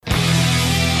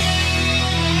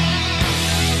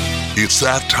It's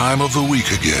that time of the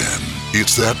week again.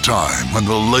 It's that time when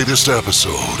the latest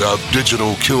episode of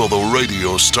Digital Kill the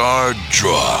Radio Star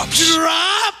drops.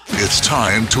 It's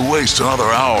time to waste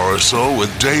another hour or so with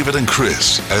David and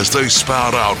Chris as they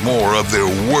spout out more of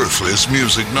their worthless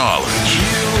music knowledge. You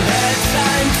had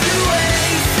time to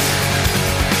waste,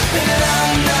 and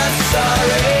I'm not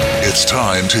sorry. It's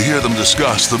time to hear them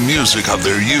discuss the music of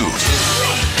their youth,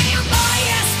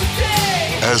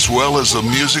 as well as the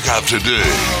music of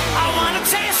today. I wanna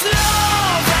taste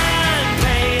love and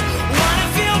pain, wanna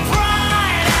feel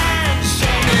pride and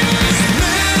shame.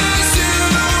 Miss you,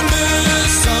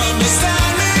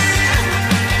 misunderstand me.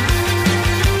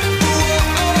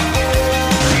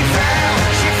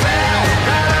 She fell,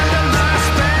 right under my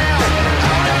spell.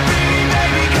 On a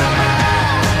baby, come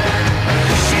on.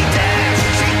 She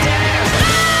danced,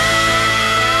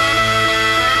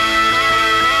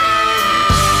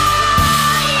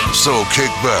 So kick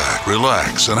back,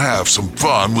 relax, and have some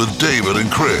fun with David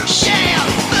and Chris.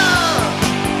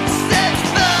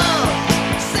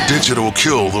 Digital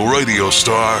Kill the Radio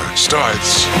Star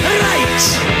starts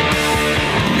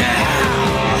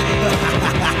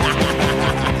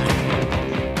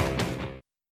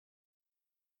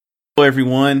Hello,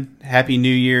 everyone. Happy New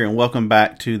Year, and welcome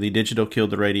back to the Digital Kill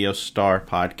the Radio Star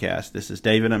podcast. This is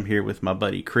David. I'm here with my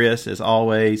buddy Chris, as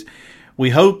always.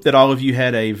 We hope that all of you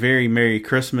had a very Merry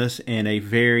Christmas and a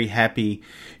very Happy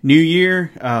New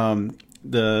Year.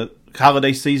 The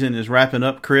holiday season is wrapping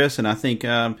up, Chris, and I think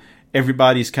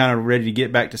everybody's kind of ready to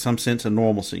get back to some sense of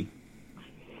normalcy.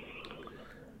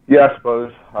 Yeah, I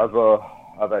suppose.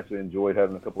 I've actually enjoyed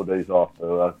having a couple of days off,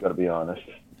 though. I've got to be honest.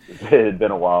 It had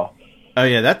been a while. Oh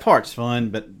yeah, that part's fun,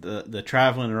 but the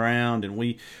traveling around, and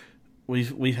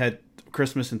we've had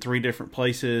Christmas in 3 different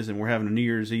places, and we're having a New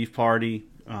Year's Eve party.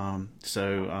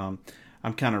 So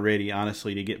I'm kind of ready,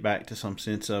 honestly, to get back to some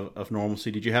sense of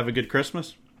normalcy. Did you have a good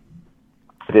Christmas?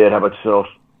 I did. How about yourself?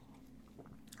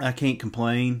 I can't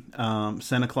complain.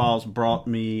 Santa Claus brought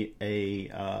me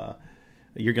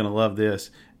you're going to love this,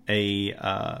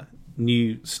 a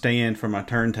new stand for my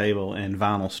turntable and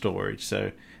vinyl storage.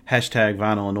 So hashtag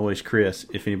Vinyl Annoys Chris,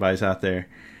 if anybody's out there.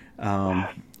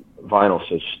 Vinyl's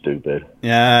so stupid.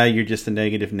 Yeah, you're just a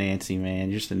negative Nancy,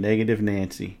 man. You're just a negative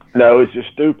Nancy. No, it's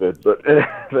just stupid, but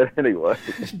anyway.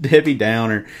 Debbie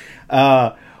Downer.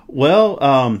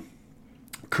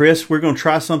 Chris, we're going to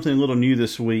try something a little new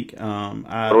this week.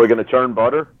 Are we going to churn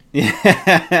butter? Hey,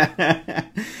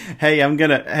 I'm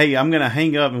gonna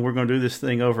hang up, and we're gonna do this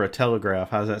thing over a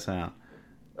telegraph. How's that sound?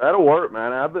 That'll work,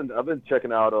 man. I've been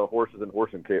checking out horses and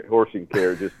horsing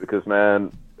care just because,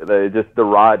 man, the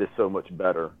ride is so much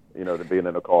better. You know, than being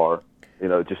in a car. You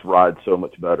know, it just rides so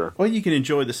much better. Well, you can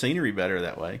enjoy the scenery better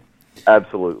that way.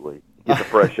 Absolutely, get the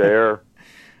fresh air.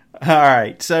 All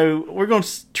right, so we're going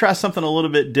to try something a little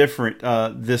bit different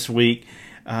this week.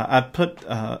 I put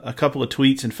a couple of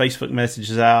tweets and Facebook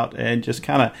messages out, and just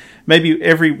kind of maybe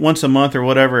every once a month or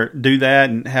whatever, do that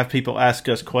and have people ask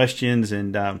us questions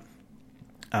and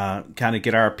kind of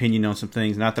get our opinion on some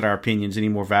things. Not that our opinion's any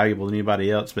more valuable than anybody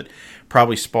else, but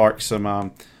probably spark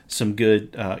some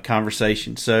good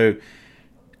conversation. So,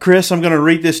 Chris, I'm going to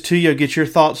read this to you. I'll get your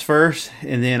thoughts first,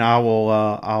 and then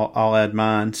I'll add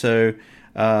mine. So,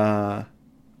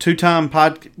 two-time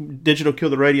Digital Kill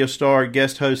the Radio Star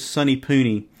guest host Sonny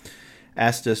Pooney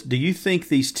asked us, do you think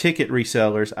these ticket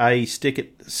resellers, i.e.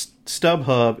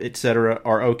 StubHub, etc.,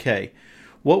 are okay?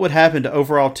 What would happen to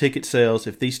overall ticket sales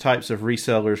if these types of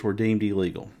resellers were deemed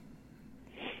illegal?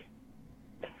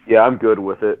 Yeah, I'm good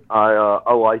with it.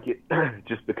 I like it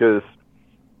just because,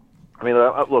 I mean,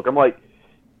 look, I'm like,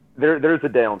 there's a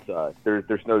downside.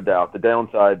 There's no doubt. The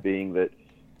downside being that,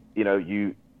 you know,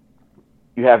 you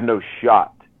have no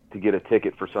shot to get a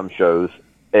ticket for some shows.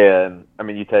 And, I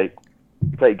mean, you take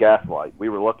Gaslight. We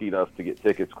were lucky enough to get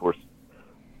tickets. Of course,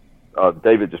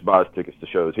 David just buys tickets to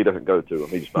shows. He doesn't go to them.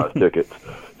 He just buys tickets.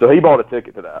 So he bought a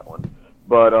ticket to that one.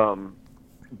 But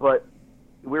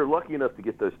we were lucky enough to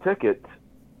get those tickets.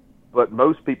 But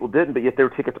most people didn't, but yet their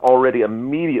tickets already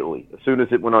immediately, as soon as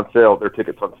it went on sale, their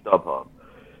tickets on StubHub.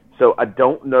 So I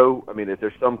don't know, I mean, if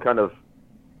there's some kind of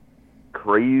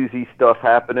crazy stuff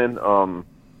happening,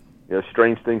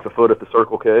 strange things afoot at the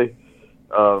Circle K.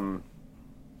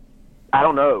 I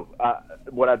don't know.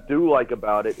 What I do like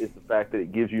about it is the fact that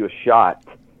it gives you a shot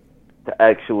to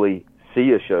actually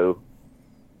see a show,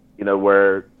 you know,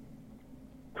 where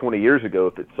 20 years ago,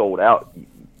 if it sold out,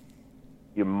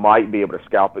 you might be able to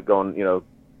scalp it going, you know,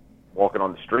 walking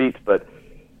on the streets. But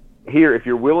here, if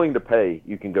you're willing to pay,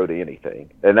 you can go to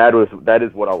anything. And that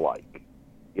is what I like.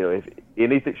 You know, if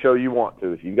anything show you want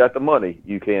to, if you got the money,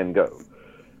 you can go.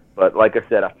 But like I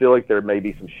said, I feel like there may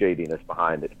be some shadiness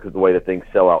behind it because the way that things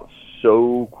sell out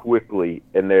so quickly,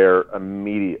 and they're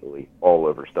immediately all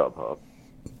over StubHub.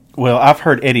 Well, I've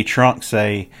heard Eddie Trunk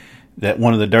say that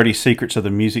one of the dirty secrets of the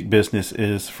music business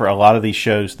is for a lot of these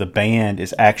shows, the band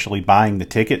is actually buying the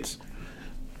tickets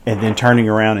and then turning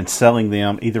around and selling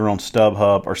them either on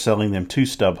StubHub or selling them to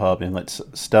StubHub and lets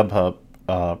StubHub,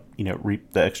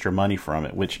 reap the extra money from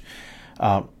it. Which,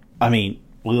 I mean,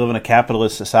 we live in a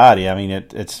capitalist society. I mean,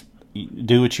 it's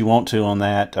do what you want to on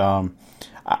that.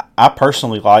 I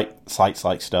personally like sites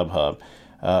like StubHub.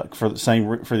 For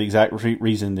the exact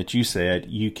reason that you said,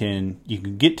 you can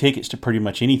get tickets to pretty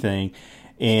much anything,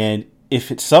 and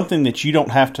if it's something that you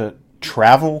don't have to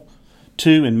travel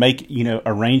to and make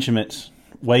arrangements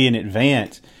way in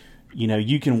advance,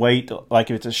 you can wait. Like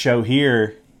if it's a show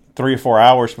here, 3 or 4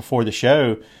 hours before the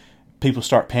show, people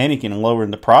start panicking and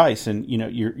lowering the price, and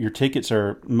your tickets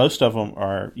are, most of them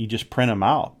are, you just print them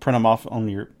off on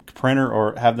your printer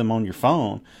or have them on your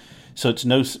phone, so it's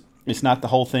not the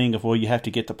whole thing of, well, you have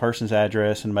to get the person's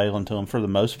address and mail them to them for the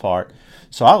most part.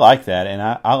 So I like that, and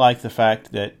I like the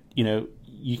fact that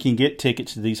you can get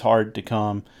tickets to these hard to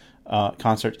come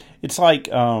concerts. It's like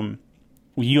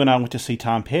you and I went to see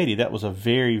Tom Petty. That was a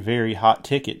very, very hot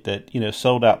ticket that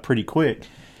sold out pretty quick.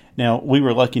 Now we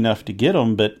were lucky enough to get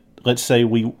them, but let's say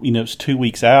we it's 2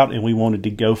 weeks out and we wanted to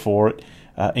go for it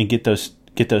and get those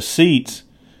seats,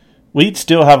 we'd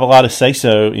still have a lot of say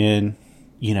so in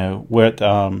what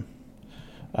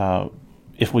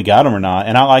if we got them or not.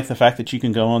 And I like the fact that you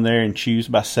can go on there and choose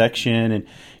by section, and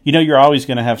you're always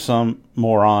going to have some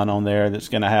moron on there that's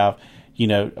going to have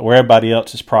where everybody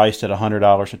else is priced at $100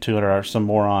 or $200, some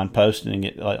moron posting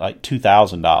it like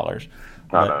 $2,000.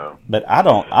 I know, but I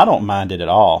don't mind it at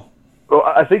all. Well,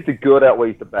 I think the good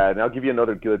outweighs the bad, and I'll give you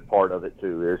another good part of it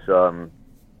too. Is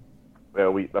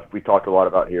we talked a lot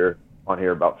about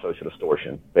about Social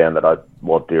Distortion, band that I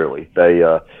love dearly.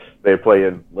 They play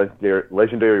in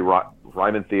legendary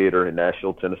Ryman Theater in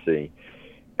Nashville, Tennessee,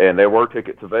 and there were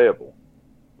tickets available,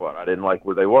 but I didn't like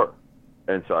where they were,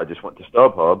 and so I just went to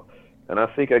StubHub, and I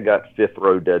think I got fifth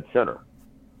row dead center.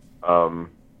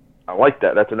 I like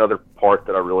that. That's another part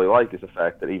that I really like, is the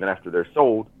fact that even after they're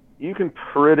sold, you can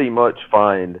pretty much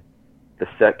find the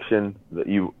section that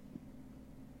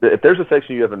if there's a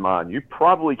section you have in mind, you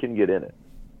probably can get in it.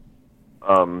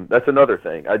 That's another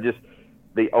thing.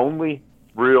 The only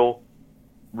real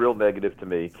negative to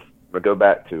me, I'm going to go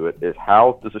back to it, is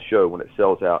how does a show, when it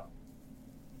sells out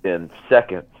in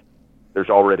seconds, there's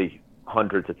already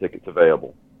hundreds of tickets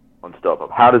available on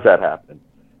StubHub? How does that happen?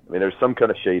 I mean, there's some kind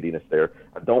of shadiness there.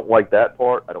 I don't like that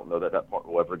part. I don't know that part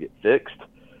will ever get fixed,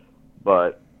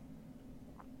 but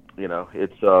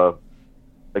it's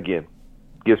again,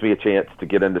 gives me a chance to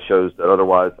get into shows that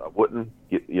otherwise I wouldn't.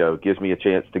 Gives me a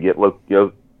chance to get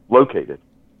located,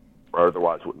 or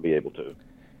otherwise wouldn't be able to.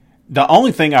 The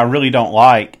only thing I really don't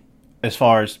like, as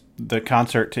far as the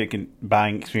concert ticket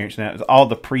buying experience now, is all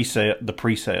the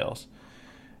pre-sales.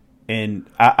 And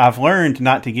I've learned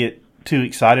not to get too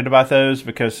excited about those,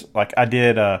 because like I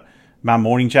did my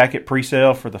Morning Jacket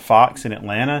pre-sale for the Fox in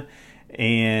Atlanta,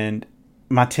 and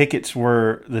my tickets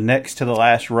were the next to the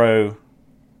last row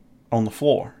on the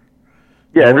floor.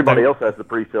 Yeah, everybody else has the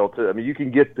pre-sale too. I mean, you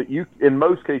can get in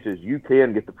most cases you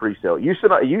can get the pre-sale. It used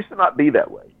to not be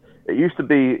that way. It used to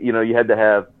be, you had to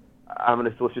have,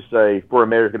 let's just say, for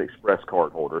American Express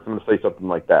card holders, I'm going to say something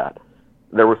like that.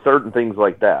 There were certain things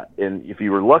like that, and if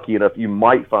you were lucky enough, you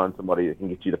might find somebody that can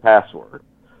get you the password.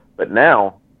 But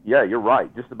now, yeah, you're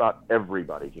right. Just about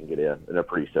everybody can get in a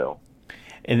pre-sale.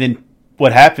 And then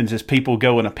what happens is people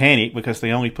go in a panic because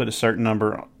they only put a certain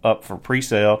number up for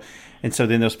pre-sale, and so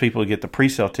then those people who get the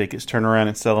pre-sale tickets turn around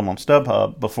and sell them on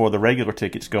StubHub before the regular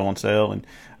tickets go on sale. And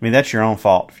I mean, that's your own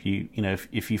fault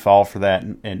if you fall for that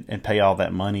and pay all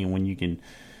that money when you can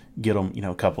get them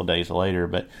a couple of days later.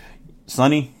 But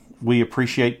Sonny, we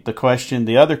appreciate the question.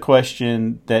 The other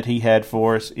question that he had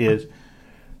for us is,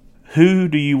 who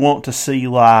do you want to see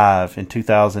live in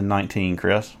 2019,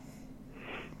 Chris?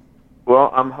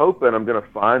 Well, I'm hoping I'm going to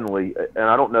finally, and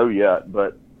I don't know yet,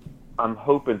 but I'm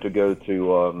hoping to go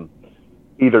to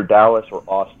either Dallas or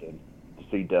Austin to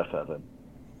see Deafheaven.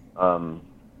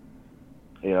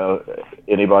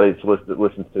 Anybody that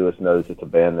listens to us knows it's a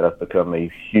band that I've become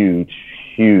a huge,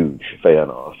 huge fan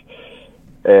of.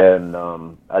 And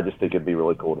I just think it'd be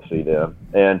really cool to see them.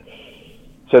 And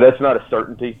so that's not a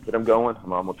certainty that I'm going. I'm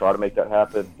going to try to make that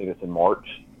happen. I think it's in March.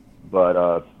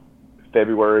 But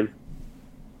February,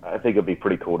 I think it'd be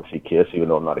pretty cool to see Kiss, even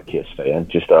though I'm not a Kiss fan.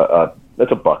 Just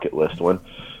that's a bucket list one.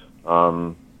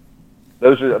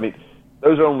 Those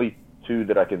are only two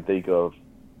that I can think of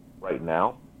right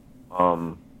now.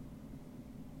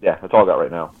 yeah, that's all I got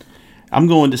right now. I'm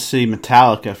going to see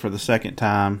Metallica for the second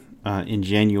time in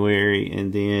January,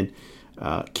 and then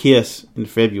Kiss in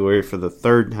February for the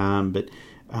third time. But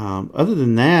other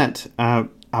than that, I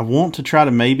want to try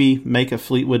to maybe make a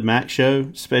Fleetwood Mac show,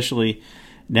 especially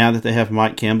now that they have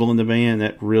Mike Campbell in the band.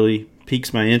 That really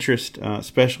piques my interest,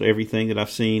 especially everything that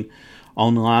I've seen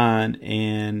online.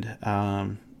 And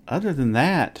other than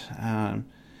that, I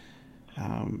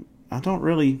don't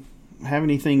really have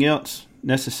anything else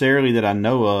necessarily that I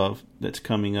know of that's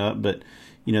coming up, but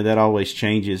that always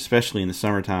changes, especially in the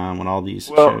summertime when all these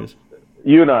shows.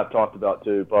 You and I have talked about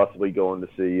too, possibly going to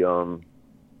see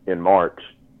in March,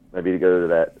 maybe to go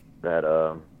to that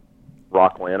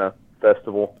Rocklanta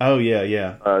festival. Oh yeah.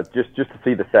 Just to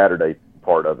see the Saturday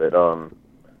part of it,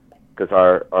 because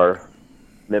our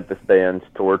Memphis bands,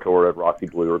 Tortora and Roxy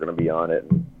Blue, are going to be on it,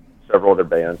 and several other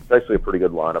bands. It's actually a pretty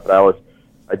good lineup. But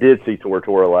I did see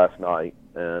Tortora last night,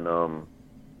 and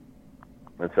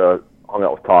so I hung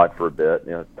out with Todd for a bit.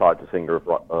 Todd's the singer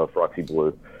of Roxy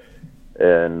Blue,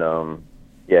 and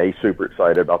yeah, he's super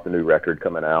excited about the new record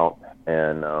coming out,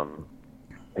 and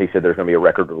he said there's going to be a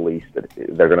record release that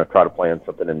they're going to try to plan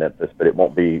something in Memphis, but it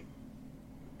won't be.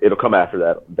 It'll come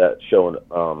after that show in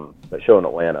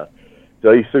Atlanta.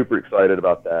 So he's super excited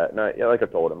about that, and like I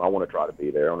told him, I want to try to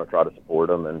be there. I want to try to support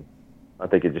him, and I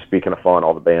think it'd just be kind of fun,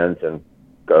 all the bands, and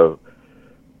go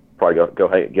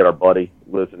get our buddy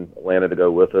who lives in Atlanta to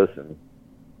go with us and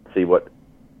see what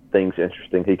things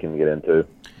interesting he can get into.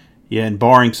 Yeah, and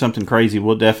barring something crazy,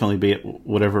 we'll definitely be at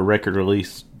whatever record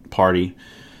release party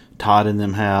Todd and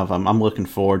them have. I'm looking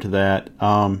forward to that.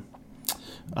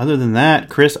 Other than that,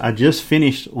 Chris, I just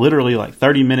finished literally like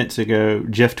 30 minutes ago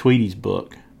Jeff Tweedy's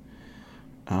book.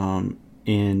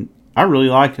 And I really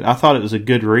liked it. I thought it was a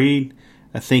good read.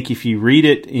 I think if you read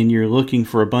it and you're looking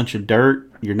for a bunch of dirt,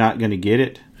 you're not going to get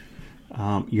it.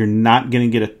 You're not going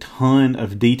to get a ton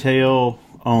of detail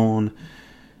on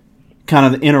kind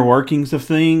of the inner workings of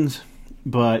things,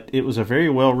 but it was a very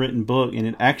well written book, and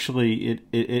it actually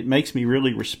it makes me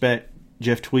really respect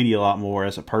Jeff Tweedy a lot more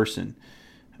as a person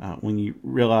when you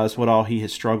realize what all he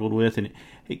has struggled with. And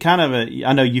it kind of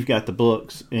I know you've got the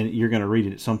books and you're going to read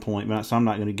it at some point, so I'm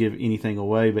not going to give anything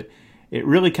away, but it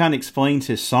really kind of explains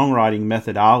his songwriting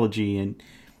methodology,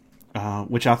 and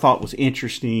which I thought was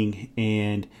interesting.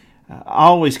 And I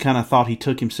always kind of thought he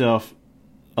took himself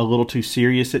a little too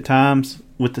serious at times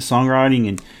with the songwriting,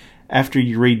 and after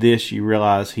you read this, you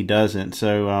realize he doesn't.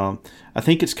 So I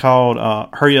think it's called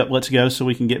 "Hurry Up, Let's Go, So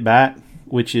We Can Get Back,"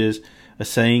 which is a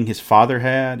saying his father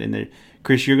had. And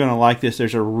Chris, you're going to like this.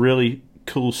 There's a really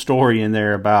cool story in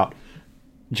there about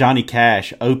Johnny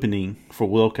Cash opening for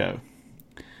Wilco.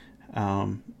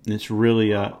 It's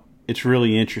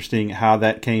really interesting how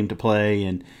that came to play.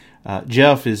 And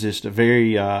Jeff is just a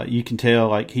very you can tell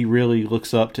like he really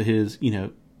looks up to his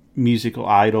musical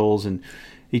idols, and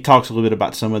he talks a little bit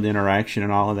about some of the interaction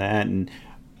and all of that. And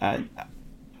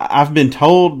I've been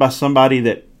told by somebody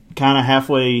that kind of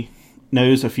halfway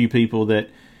knows a few people that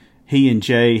he and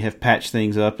Jay have patched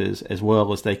things up as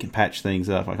well as they can patch things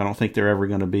up. Like, I don't think they're ever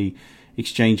going to be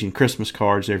exchanging Christmas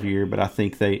cards every year, but I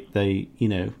think they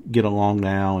get along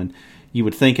now. And you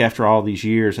would think after all these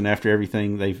years and after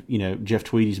everything they've Jeff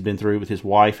Tweedy's been through with his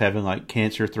wife having like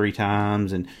cancer 3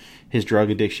 times and his drug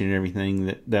addiction and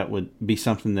everything, that would be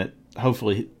something that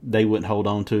hopefully they wouldn't hold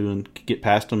on to and get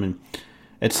past them. And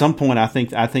at some point, I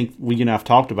think we have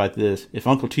talked about this. If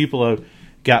Uncle Tupelo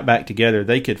got back together,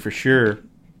 they could for sure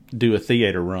do a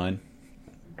theater run.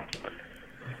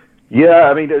 Yeah,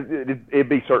 I mean, it'd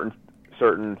be certain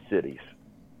cities.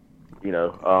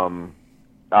 Nobody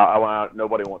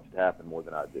wants it to happen more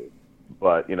than I do.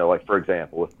 But like for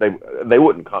example, if they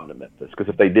wouldn't come to Memphis, because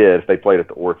if they played at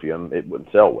the Orpheum, it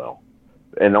wouldn't sell well.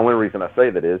 And the only reason I say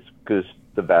that is because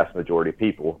the vast majority of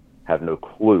people have no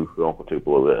clue who Uncle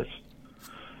Tupelo is.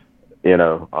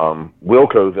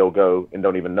 Wilco, they'll go and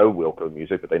don't even know Wilco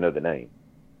music, but they know the name.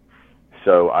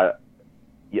 So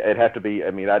it'd have to be.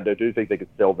 I mean, I do think they could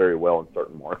sell very well in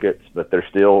certain markets, but they're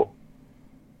still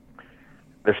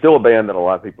a band that a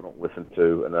lot of people don't listen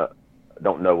to and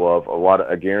don't know of.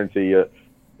 I guarantee you,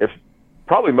 if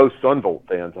probably most Sunvolt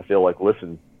fans, I feel like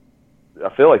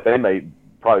they may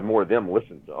probably more of them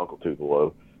listen to Uncle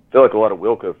Tupelo. I feel like a lot of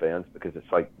Wilco fans, because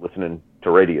it's like listening to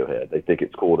Radiohead. They think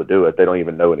it's cool to do it. They don't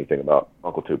even know anything about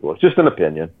Uncle Tupelo. It's just an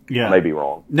opinion. Yeah. I may be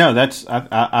wrong. No,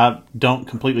 I don't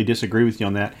completely disagree with you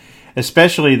on that.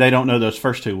 Especially they don't know those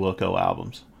first 2 Wilco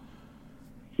albums.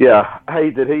 Yeah.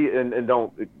 Hey, did he, and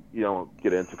don't, get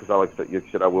into, because I like that you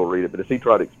said I will read it, but does he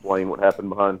try to explain what happened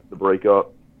behind the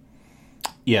breakup?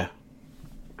 Yeah.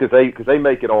 Because they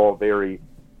make it all very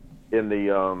in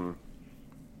the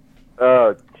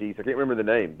Geez, I can't remember the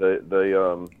name.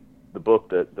 The book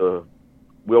the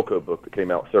Wilco book that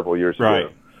came out several years Right.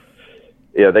 ago.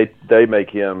 Yeah, they make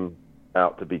him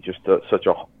out to be just such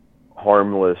a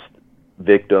harmless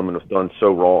victim and was done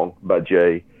so wrong by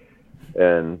Jay.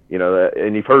 And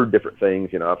and you've heard different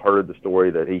things. I've heard the story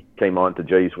that he came on to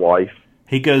Jay's wife.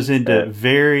 He goes into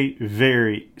very,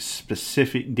 very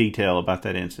specific detail about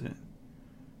that incident.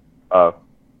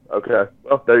 Okay.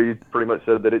 Well, there you pretty much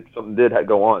said that something did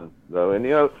go on, though. And,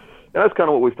 that's kind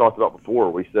of what we've talked about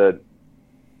before. We said,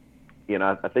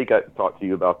 I think I talked to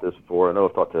you about this before. I know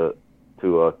I've talked to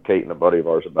Kate and a buddy of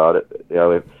ours about it.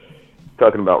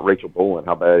 Talking about Rachel Bolan,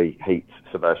 how bad he hates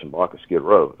Sebastian Bach of Skid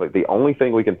Row. It's like the only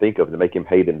thing we can think of to make him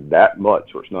hate him that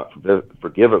much, or it's not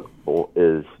forgivable,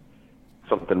 is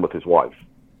something with his wife.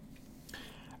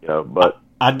 But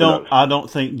I don't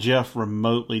think Jeff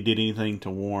remotely did anything to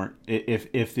warrant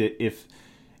if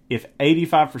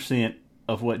 85%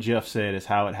 of what Jeff said is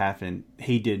how it happened.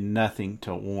 He did nothing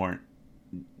to warrant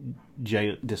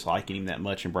Jay disliking him that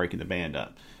much and breaking the band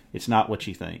up. It's not what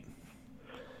you think.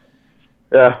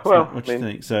 Yeah, It's well, not what you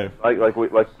think. So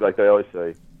like they always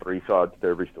say, 3 sides to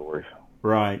every story.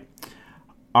 right.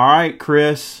 All right,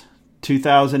 Chris.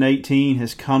 2018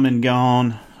 has come and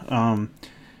gone.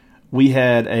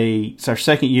 It's our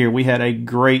second year. We had a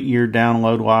great year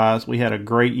download-wise. We had a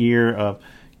great year of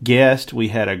guests. We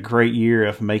had a great year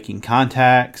of making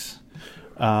contacts.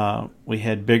 We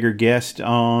had bigger guests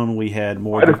on. We had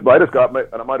more. I might have got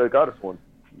us one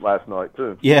last night,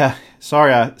 too. Yeah.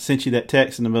 Sorry I sent you that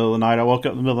text in the middle of the night. I woke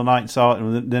up in the middle of the night and saw it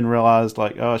and then realized,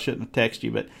 I shouldn't have texted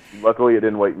you. But Luckily, it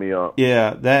didn't wake me up.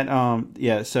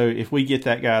 yeah, so if we get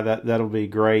that guy, that'll be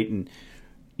great. And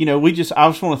I just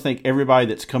want to thank everybody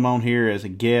that's come on here as a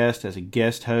guest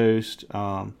host.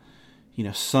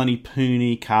 Sonny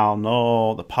Pooney, Kyle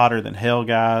Knoll, the Potter Than Hell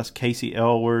guys, Casey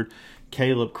Elward,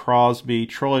 Caleb Crosby,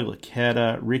 Troy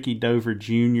Laquetta, Ricky Dover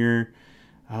Jr.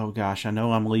 Oh gosh, I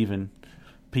know I'm leaving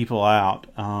people out.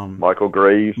 Michael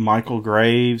Graves,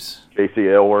 Casey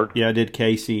Elward. Yeah, I did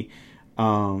Casey.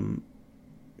 Anyway,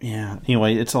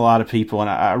 it's a lot of people, and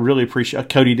I really appreciate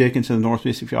Cody Dickinson, the North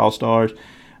Mississippi All-Stars.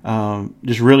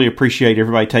 Just really appreciate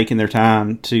everybody taking their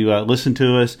time to listen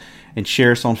to us and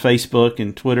share us on Facebook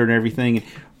and Twitter and everything. And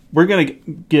we're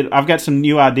going to I've got some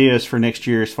new ideas for next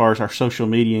year as far as our social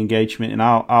media engagement, and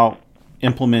I'll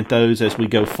implement those as we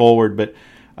go forward. But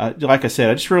like I said,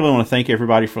 I just really want to thank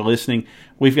everybody for listening.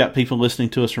 We've got people listening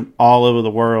to us from all over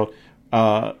the world.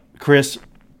 Chris,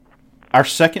 our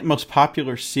second most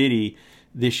popular city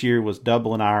this year was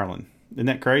Dublin, Ireland. Isn't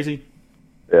that crazy?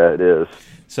 Yeah, it is.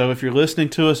 So if you're listening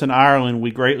to us in Ireland,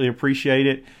 we greatly appreciate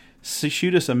it.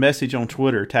 Shoot us a message on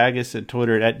Twitter. Tag us at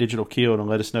Twitter at @DigitalKilled and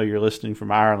let us know you're listening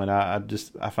from Ireland.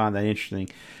 I find that interesting.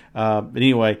 But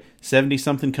anyway,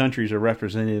 70-something countries are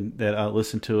represented that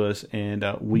listen to us, and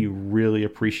we really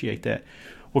appreciate that.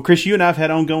 Well, Chris, you and I have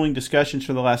had ongoing discussions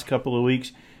for the last couple of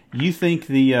weeks. You think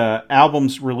the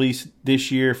albums released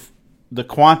this year, the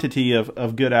quantity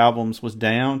of good albums was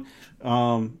down.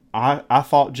 I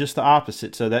thought just the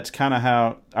opposite. So that's kind of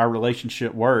how our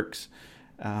relationship works.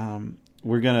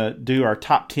 We're going to do our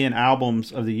top 10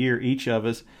 albums of the year, each of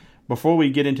us. Before we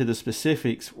get into the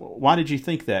specifics, why did you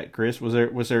think that, Chris? Was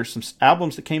there some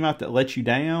albums that came out that let you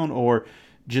down, or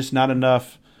just not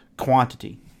enough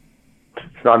quantity?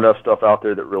 It's not enough stuff out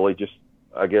there that really just,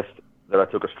 I guess, that I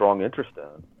took a strong interest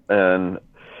in. And,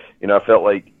 I felt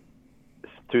like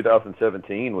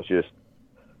 2017 was just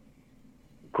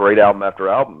great album after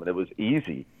album, and it was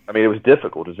easy. I mean, it was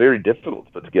difficult. It was very difficult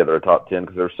to put together a top 10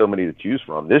 because there were so many to choose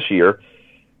from. This year,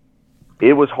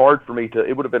 it was hard for me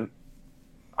it would have been,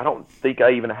 I don't think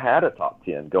I even had a top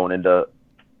 10 going into,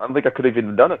 I don't think I could have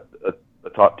even done a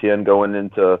top 10 going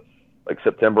into like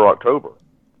September, October.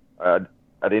 I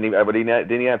didn't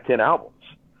even have 10 albums.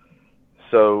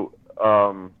 So,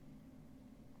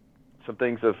 some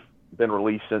things have been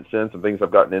released since then, some things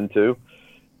I've gotten into,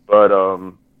 but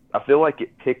I feel like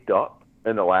it picked up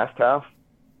in the last half.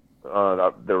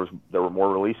 There were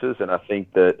more releases, and I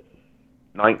think that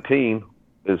 19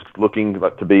 is looking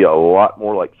to be a lot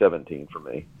more like 17 for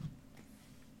me.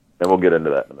 And we'll get into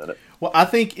that in a minute. Well, I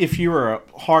think if you were a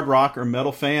hard rock or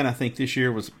metal fan, I think this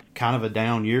year was kind of a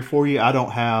down year for you. I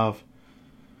don't have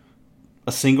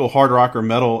a single hard rock or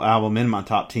metal album in my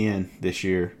top 10 this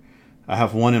year. I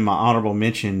have one in my honorable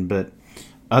mention, but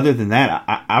other than that,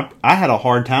 I had a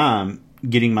hard time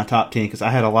getting my top 10 because I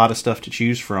had a lot of stuff to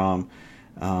choose from.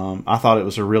 I thought it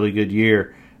was a really good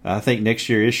year. I think next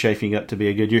year is shaping up to be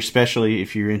a good year, especially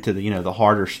if you're into the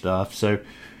harder stuff. So,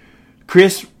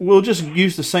 Chris, we'll just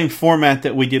use the same format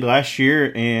that we did last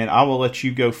year, and I will let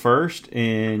you go first,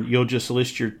 and you'll just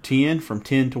list your 10 from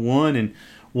 10 to 1, and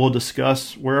we'll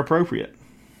discuss where appropriate.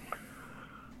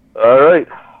 All right.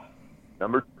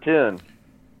 Number 10,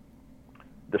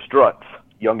 The Struts,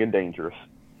 Young and Dangerous.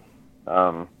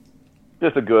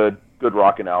 Just a good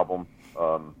rocking album.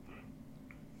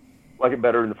 Like it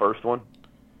better than the first one.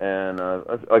 And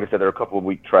like I said, there are a couple of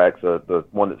weak tracks. The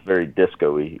one that's very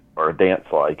disco-y or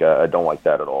dance-like, I don't like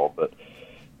that at all. But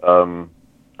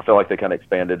I feel like they kind of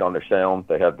expanded on their sound.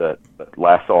 They have that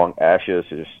last song, Ashes.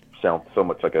 It just sounds so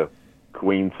much like a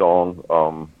Queen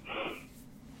song.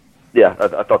 Yeah, I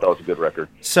thought that was a good record.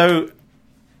 So,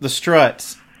 the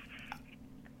Struts.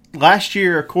 Last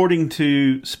year, according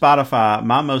to Spotify,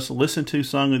 my most listened to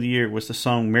song of the year was the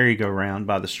song Merry-Go-Round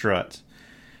by the Struts.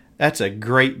 That's a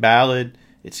great ballad.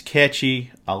 It's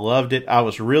catchy. I loved it. I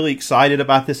was really excited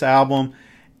about this album,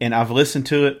 and I've listened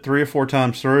to it 3 or 4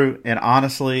 times through, and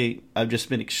honestly, I've just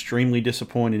been extremely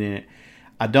disappointed in it.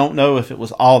 I don't know if it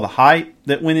was all the hype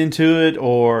that went into it,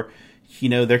 or, you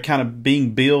know, they're kind of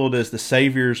being billed as the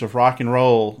saviors of rock and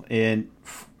roll, and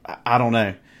I don't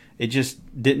know. It just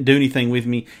didn't do anything with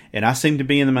me, and I seem to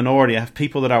be in the minority. I have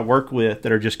people that I work with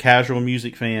that are just casual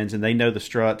music fans, and they know the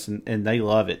Struts, and they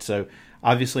love it. So,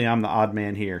 obviously, I'm the odd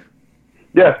man here.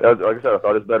 Yeah, like I said, I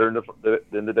thought it was better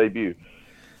than the debut.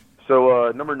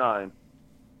 So, number 9,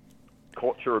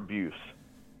 Culture Abuse.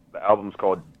 The album's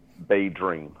called Bay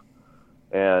Dream.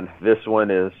 And this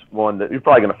one is one that you're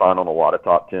probably going to find on a lot of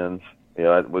top 10s. You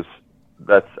know,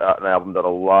 that's an album that a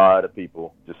lot of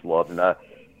people just loved. And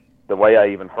the way I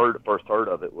even first heard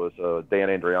of it was Dan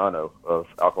Andriano of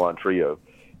Alkaline Trio.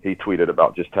 He tweeted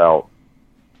about just how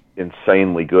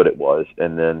insanely good it was,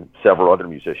 and then several other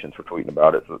musicians were tweeting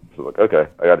about it. So like, okay,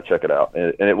 I got to check it out,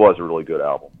 and it was a really good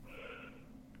album.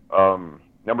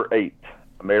 Number 8,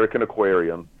 American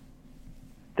Aquarium,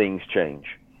 Things Change.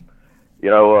 You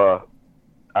know,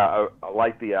 I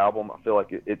like the album. I feel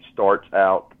like it starts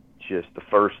out just the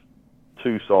first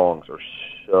 2 songs are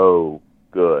so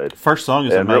good. First song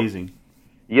is amazing.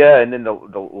 Yeah, and then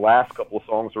the last couple of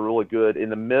songs are really good. In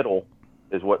the middle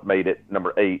is what made it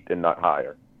number 8 and not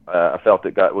higher. I felt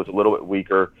it was a little bit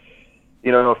weaker.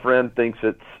 You know, a friend thinks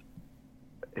he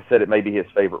said it may be his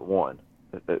favorite one.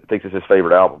 Thinks it's his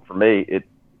favorite album. For me,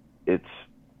 it's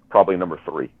probably number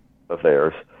 3 of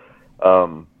theirs.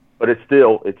 But it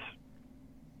still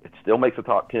makes the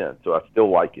top 10, so I still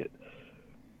like it.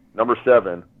 Number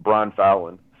 7, Brian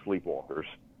Fallon, Sleepwalkers.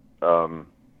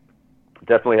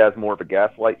 Definitely has more of a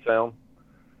Gaslight sound,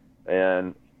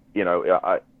 and you know,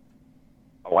 I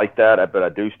like that, but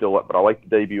I like the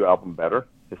debut album better,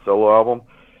 his solo album.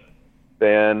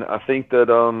 And I think that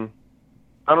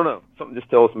I don't know, something just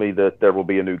tells me that there will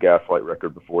be a new Gaslight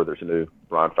record before there's a new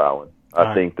Brian Fallon.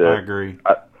 I agree.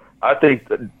 I think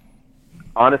that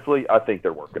honestly, I think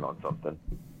they're working on something.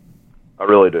 I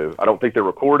really do. I don't think they're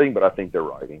recording, but I think they're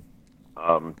writing.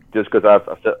 Just because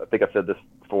I think I said this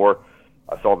before.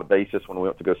 I saw the bassist when we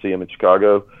went to go see him in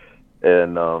Chicago,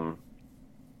 and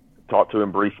talked to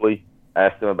him briefly,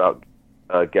 asked him about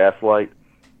Gaslight,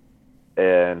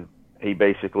 and he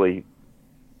basically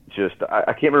just,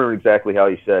 I can't remember exactly how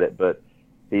he said it, but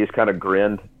he just kind of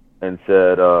grinned and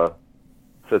said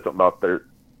something about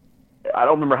I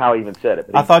don't remember how he even said it.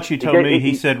 But I thought you told me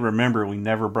he said, "Remember, we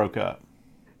never broke up."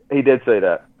 He did say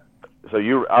that. So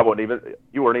you weren't even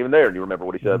there, and you remember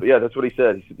what he said. But yeah, that's what he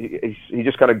said. He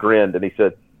just kind of grinned, and he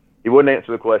said he wouldn't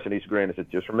answer the question. He just grinned and said,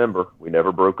 "Just remember, we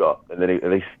never broke up." And then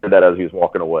he said that as he was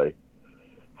walking away.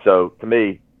 So to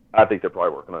me, I think they're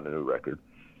probably working on a new record.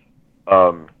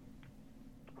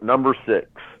 Number 6,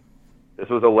 this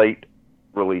was a late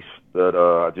release that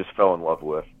I just fell in love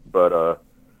with. But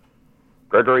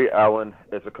Gregory Alan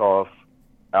Isakov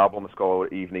album is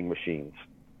called Evening Machines.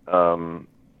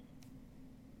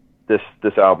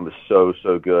 This album is so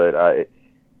good.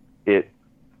 It's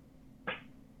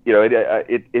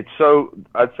so,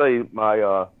 I'd say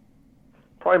my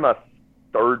probably my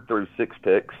 3rd through 6th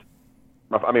picks.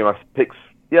 My picks,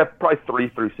 yeah, probably 3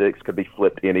 through 6 could be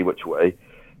flipped any which way.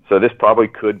 So this probably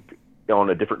could, on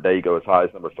a different day, go as high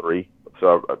as number 3.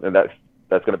 So, and that's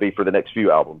going to be for the next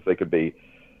few albums. They could be,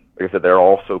 like I said, they're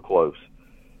all so close.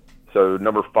 So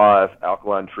number 5,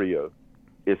 Alkaline Trio,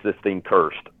 Is This Thing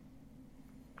Cursed?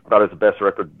 I thought it was the best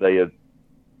record they had.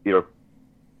 You know,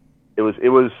 it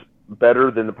was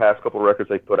better than the past couple of records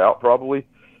they put out. Probably,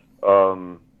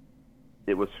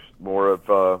 it was more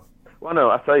of. Well,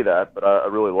 no, I say that, but I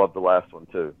really loved the last one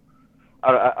too.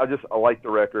 I like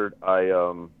the record. It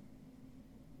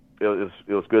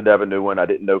was good to have a new one. I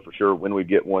didn't know for sure when we'd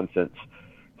get one since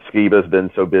Skiba's been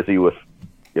so busy with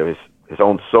his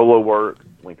own solo work,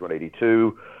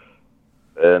 Blink-182.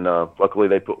 And luckily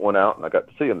they put one out, and I got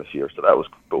to see him this year, so that was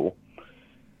cool.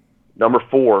 Number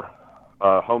 4,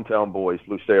 Hometown Boys,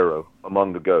 Lucero,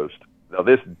 Among the Ghosts. Now,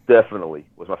 this definitely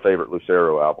was my favorite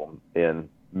Lucero album in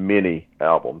many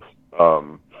albums.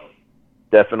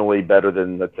 Definitely better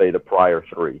than, let's say, the prior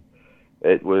three.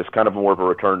 It was kind of more of a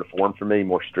return to form for me,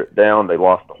 more stripped down. They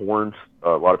lost the horns. A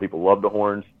lot of people love the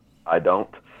horns. I don't.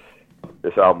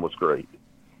 This album was great.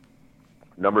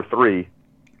 Number 3,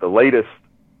 the latest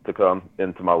to come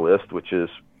into my list, which is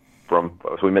from,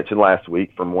 as we mentioned last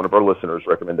week, from one of our listeners'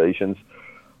 recommendations,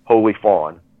 Holy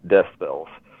Fawn, Death Spells.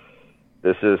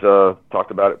 This is,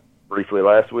 talked about it briefly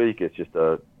last week. It's just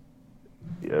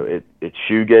it's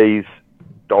shoegaze,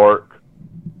 dark,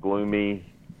 gloomy.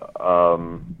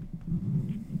 I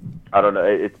don't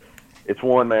know. It's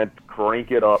one, man.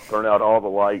 Crank it up, turn out all the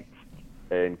lights,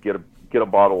 and get a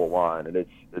bottle of wine, and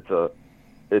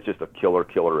it's just a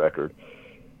killer record.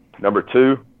 Number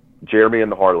 2, Jeremy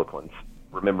and the Harlequins.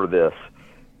 Remember this.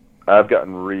 I've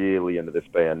gotten really into this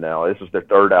band now. This was their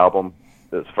 3rd album.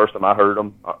 The first time I heard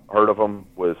of them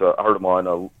was I heard them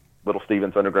on Little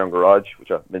Steven's Underground Garage,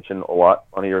 which I mentioned a lot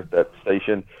on here at that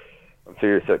station on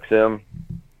Sirius XM.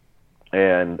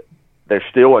 And they're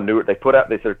still a newer. They put out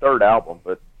their 3rd album,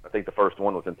 but I think the first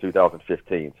one was in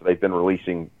 2015. So they've been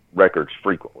releasing records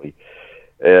frequently,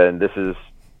 and this is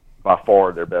by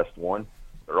far their best one.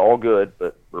 They're all good,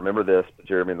 but remember this: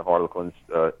 Jeremy and the Harlequins.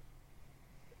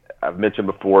 I've mentioned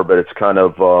before, but it's kind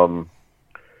of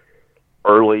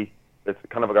early. It's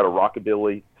kind of got a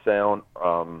rockabilly sound,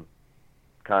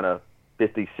 kind of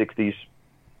 50s, 60s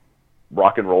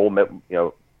rock and roll.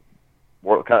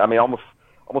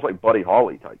 Almost like Buddy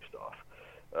Holly type stuff.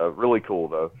 Really cool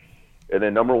though. And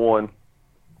then number 1,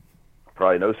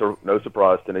 probably no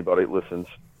surprise to anybody that listens: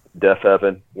 Death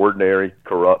Heaven, Ordinary,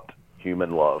 Corrupt,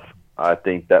 Human Love. I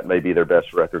think that may be their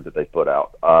best record that they put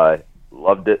out. I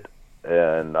loved it,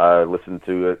 and I listened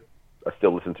to it. I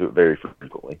still listen to it very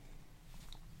frequently.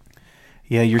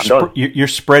 Yeah, you're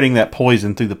spreading that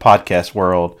poison through the podcast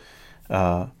world.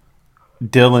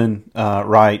 Dylan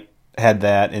Wright had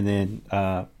that, and then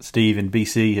Steve and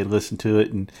BC had listened to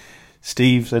it, and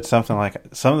Steve said something like,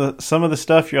 some of the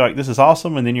stuff you're like, this is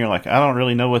awesome, and then you're like, I don't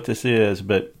really know what this is,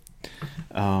 but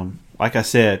like I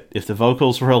said, if the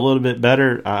vocals were a little bit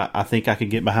better, I think I could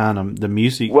get behind them. The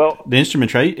music,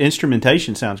 the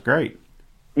instrumentation sounds great.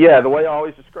 Yeah, the way I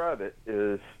always describe it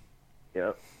is,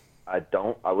 I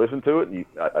listen to it, and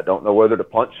I don't know whether to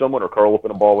punch someone or curl up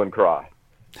in a ball and cry,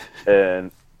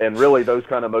 and really those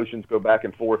kind of emotions go back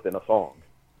and forth in a song.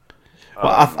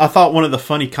 Well, I thought one of the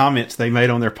funny comments they made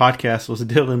on their podcast was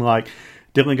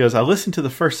Dylan goes, I listened to the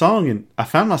first song and I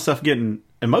found myself getting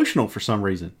emotional for some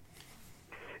reason.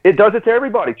 It does it to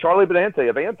everybody. Charlie Benante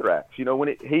of Anthrax,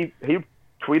 when he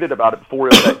tweeted about it before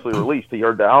it was actually released. He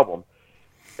heard the album,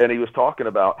 and he was talking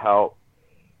about how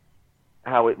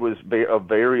it was a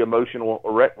very emotional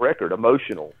record,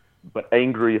 emotional but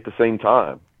angry at the same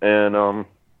time, and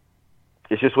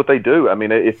it's just what they do. I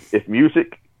mean, if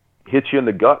music hits you in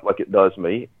the gut like it does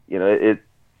me, it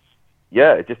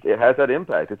has that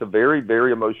impact. It's a very,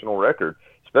 very emotional record,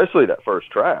 especially that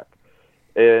first track.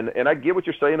 And I get what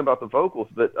you're saying about the vocals,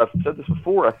 but I've said this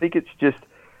before. I think it's just,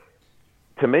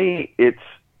 to me, it's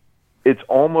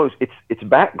almost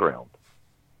background,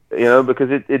 because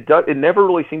it never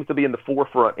really seems to be in the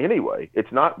forefront anyway.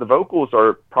 It's not, the vocals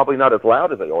are probably not as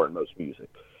loud as they are in most music,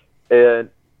 and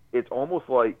it's almost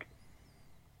like,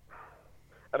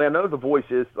 I know the voice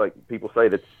is, like people say,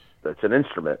 that's an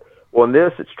instrument. Well, in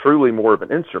this, it's truly more of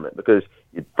an instrument because,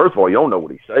 first of all, you don't know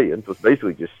what he's saying, so it's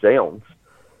basically just sounds.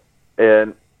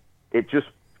 And it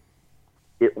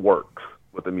works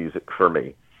with the music for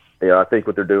me. I think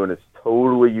what they're doing is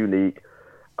totally unique.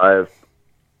 I've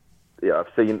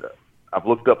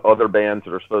looked up other bands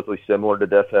that are supposedly similar to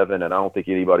Death Heaven, and I don't think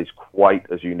anybody's quite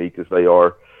as unique as they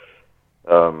are.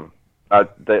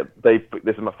 This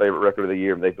is my favorite record of the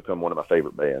year, and they've become one of my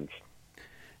favorite bands.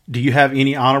 Do you have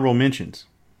any honorable mentions?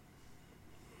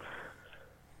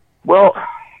 Well,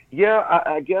 yeah,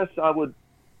 I guess I would.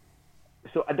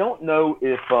 So I don't know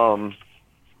if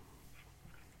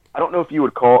you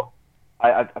would call.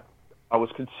 I was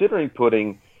considering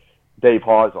putting Dave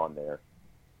Hawes on there,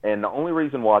 and the only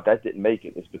reason why that didn't make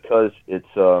it is because it's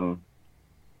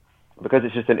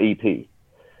just an EP.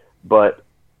 But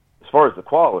as far as the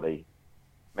quality,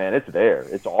 man, it's there.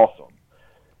 It's awesome.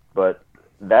 But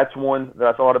that's one that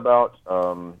I thought about.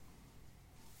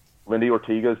 Lindy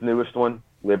Ortega's newest one,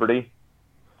 Liberty.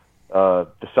 The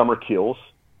Summer Kills,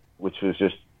 which was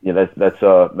just, that's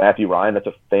Matthew Ryan. That's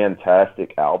a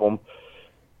fantastic album.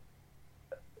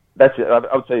 That's it.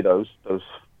 I would say those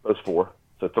 4.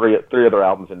 So three other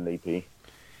albums in an EP.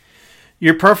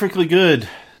 You're perfectly good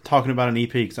talking about an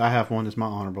EP because I have one as my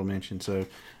honorable mention. So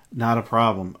Not a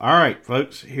problem. All right,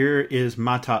 folks, here is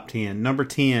my top 10. Number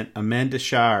 10, Amanda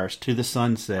Shires, To the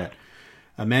Sunset.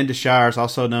 Amanda Shires,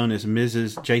 also known as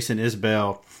Mrs. Jason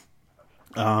Isbell,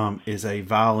 is a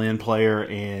violin player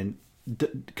and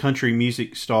country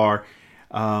music star.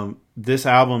 This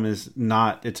album is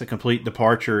not, it's a complete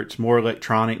departure. It's more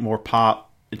electronic, more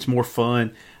pop. It's more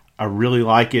fun. I really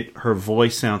like it. Her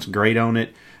voice sounds great on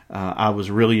it. I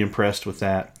was really impressed with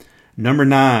that. Number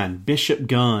 9, Bishop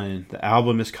Gunn. The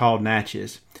album is called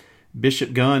Natchez.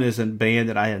 Bishop Gunn is a band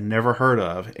that I had never heard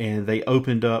of, and they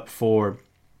opened up for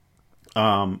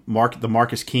the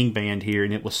Marcus King Band here,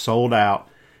 and it was sold out,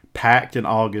 packed in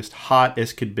August, hot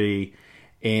as could be,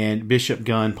 and Bishop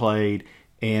Gunn played,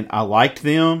 and I liked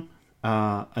them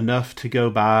enough to go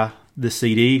buy the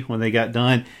CD when they got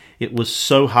done. It was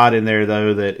so hot in there,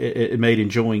 though, that it made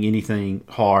enjoying anything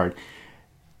hard.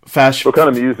 What kind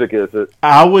of music is it?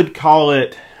 I would call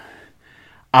it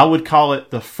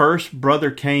the first Brother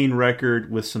Kane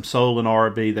record with some soul and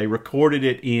R&B. They recorded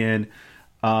it in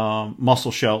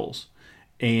Muscle Shoals,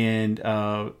 and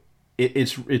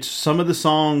it's some of the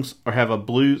songs have a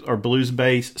blues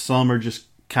bass. Some are just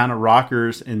kind of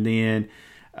rockers, and then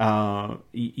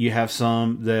you have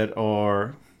some that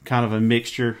are kind of a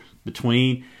mixture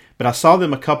between. But I saw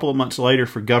them a couple of months later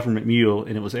for Government Mule,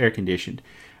 and it was air conditioned.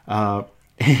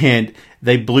 And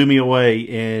they blew me away,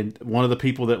 and one of the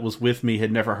people that was with me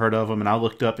had never heard of them, and I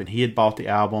looked up, and he had bought the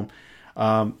album.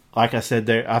 Like I said,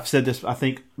 I've said this, I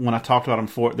think, when I talked about them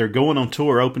before, they're going on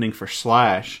tour opening for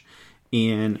Slash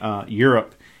in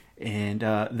Europe, and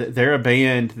they're a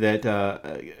band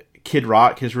that Kid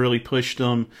Rock has really pushed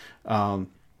them.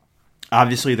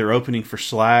 Obviously, they're opening for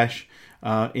Slash,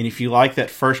 and if you like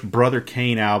that first Brother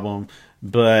Kane album,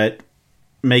 but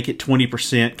make it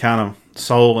 20% kind of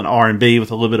soul and R&B with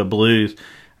a little bit of blues,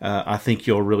 I think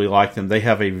you'll really like them. They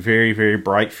have a very, very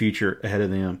bright future ahead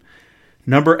of them.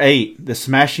 Number 8, The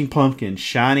Smashing Pumpkins,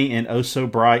 Shiny and Oh So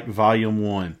Bright, Volume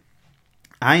 1.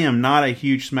 I am not a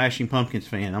huge Smashing Pumpkins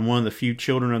fan. I'm one of the few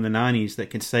children of the 90s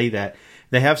that can say that.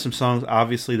 They have some songs,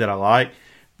 obviously, that I like,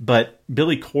 but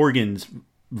Billy Corgan's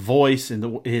voice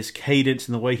and his cadence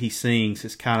and the way he sings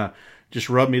has kind of just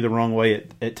rubbed me the wrong way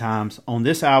at times. On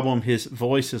this album, his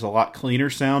voice is a lot cleaner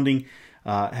sounding,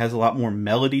 has a lot more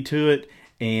melody to it.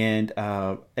 And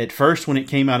at first, when it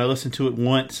came out, I listened to it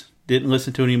once, didn't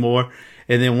listen to it anymore.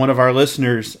 And then one of our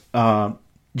listeners,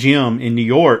 Jim in New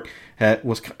York,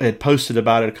 had posted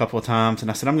about it a couple of times. And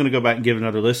I said, I'm going to go back and give it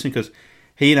another listen, because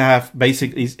he and I have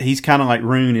basically, he's kind of like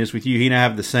Rune is with you. He and I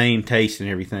have the same taste in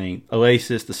everything.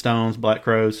 Oasis, the Stones, Black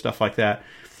Crowes, stuff like that.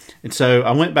 And so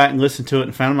I went back and listened to it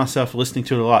and found myself listening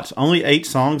to it a lot. It's only 8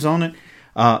 songs on it,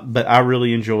 but I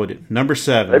really enjoyed it. Number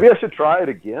 7. Maybe I should try it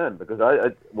again, because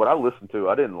what I listened to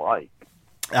I didn't like.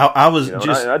 I was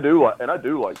just, and I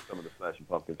do like some of the Smashing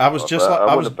Pumpkins. I was just like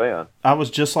I wasn't a fan. I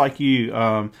was just like you.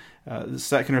 The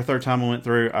second or third time I went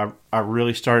through, I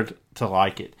really started to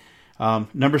like it.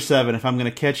 Number 7. If I'm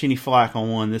going to catch any flack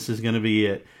on one, this is going to be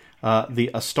it.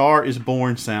 The A Star Is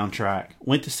Born soundtrack.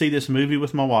 Went to see this movie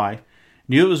with my wife.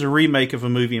 Knew it was a remake of a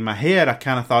movie. In my head, I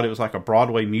kind of thought it was like a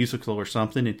Broadway musical or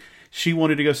something, and she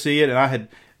wanted to go see it, and I had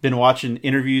been watching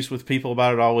interviews with people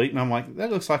about it all week, and I'm like, that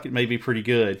looks like it may be pretty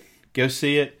good. Go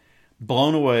see it.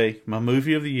 Blown away. My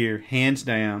movie of the year, hands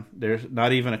down. There's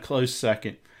not even a close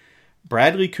second.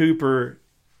 Bradley Cooper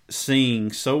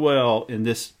sings so well in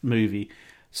this movie.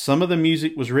 Some of the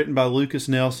music was written by Lucas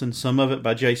Nelson, some of it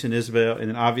by Jason Isbell, and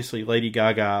then obviously Lady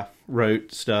Gaga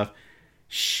wrote stuff.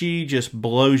 She just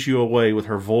blows you away with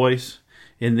her voice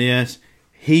in this.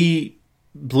 He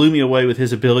blew me away with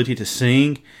his ability to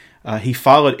sing. He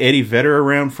followed Eddie Vedder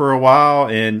around for a while,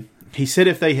 and he said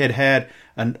if they had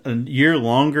a year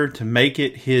longer to make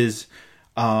it, his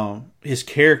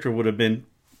character would have been,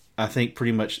 I think,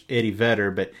 pretty much Eddie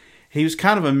Vedder. But he was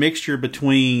kind of a mixture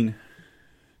between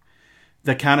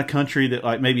the kind of country that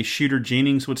like maybe Shooter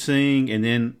Jennings would sing, and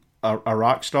then a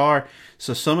rock star.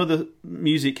 So some of the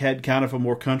music had kind of a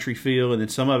more country feel, and then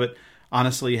some of it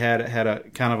honestly had a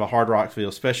kind of a hard rock feel.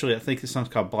 Especially, I think this song's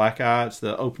called Black Eye. It's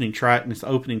the opening track, and it's the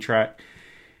opening track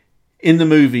in the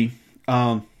movie.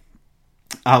 I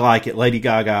like it. Lady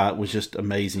Gaga was just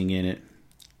amazing in it.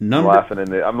 I'm laughing in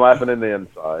the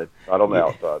inside, not on the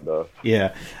outside though.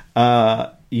 Yeah.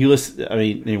 You listen. I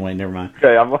mean, anyway, never mind.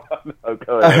 Okay, I'm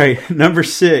okay. All right, number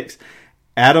 6.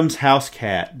 Adam's House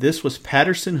Cat. This was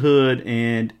Patterson Hood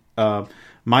and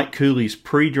Mike Cooley's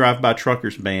pre-Drive-By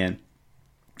Truckers band.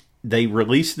 They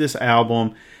released this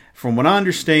album. From what I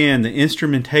understand, the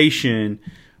instrumentation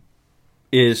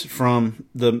is from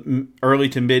the early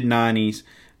to mid-90s.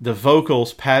 The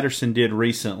vocals Patterson did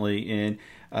recently, and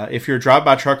If you're a Drive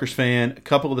By Truckers fan, a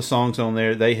couple of the songs on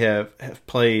there they have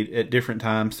played at different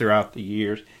times throughout the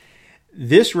years.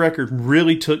 This record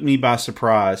really took me by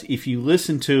surprise. If you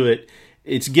listen to it,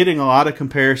 it's getting a lot of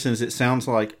comparisons. It sounds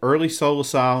like early Soul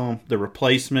Asylum, The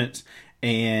Replacements,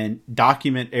 and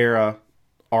Document era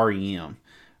REM.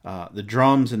 The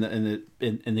drums and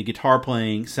the guitar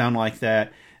playing sound like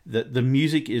that. The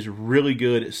music is really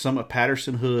good. It's some of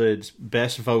Patterson Hood's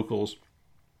best vocals.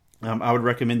 I would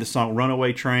recommend the song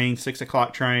Runaway Train, 6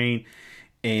 O'Clock Train,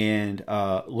 and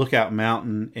Lookout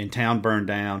Mountain and Town Burned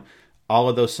Down. All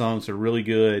of those songs are really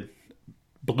good.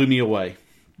 Blew me away.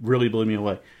 Really blew me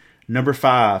away. Number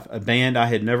 5, a band I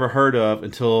had never heard of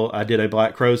until I did a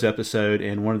Black Crowes episode,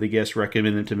 and one of the guests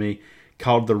recommended them to me,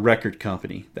 called The Record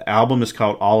Company. The album is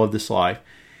called All of This Life.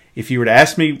 If you were to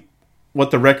ask me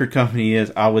what The Record Company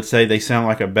is, I would say they sound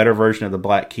like a better version of the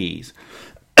Black Keys.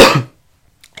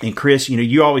 And Chris,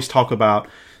 you always talk about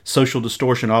Social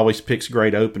Distortion always picks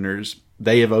great openers.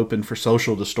 They have opened for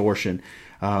Social Distortion.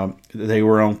 They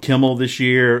were on Kimmel this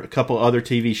year, a couple other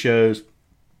TV shows.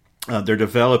 They're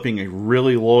developing a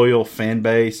really loyal fan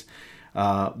base.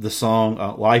 The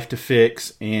song Life to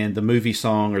Fix and the movie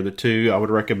song are the two I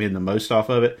would recommend the most off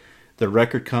of it. The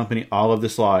Record Company, All of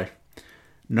This Life.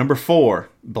 Number 4,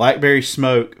 Blackberry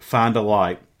Smoke, Find a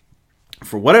Light.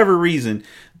 For whatever reason,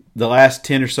 the last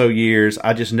 10 or so years,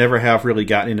 I just never have really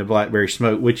gotten into Blackberry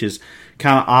Smoke, which is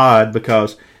kind of odd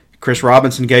because Chris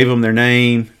Robinson gave them their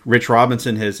name. Rich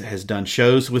Robinson has done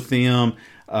shows with them.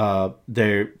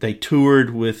 They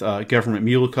toured with Government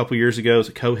Mule a couple years ago as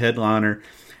a co-headliner.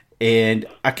 And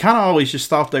I kind of always just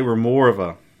thought they were more of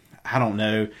a, I don't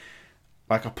know,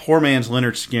 like a poor man's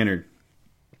Leonard Skinner.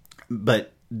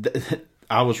 But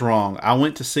I was wrong. I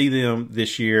went to see them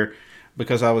this year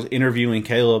because I was interviewing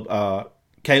Caleb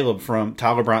from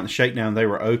Tyler Bryant and Shakedown. They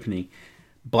were opening.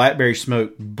 Blackberry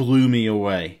Smoke blew me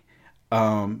away.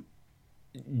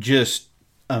 Just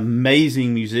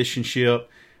amazing musicianship.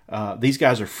 These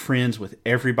guys are friends with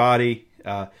everybody.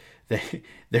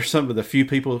 They're some of the few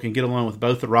people who can get along with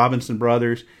both the Robinson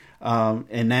brothers.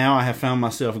 And now I have found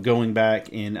myself going back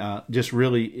and just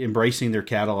really embracing their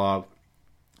catalog.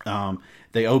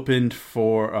 They opened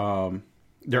for,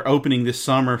 they're opening this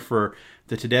summer for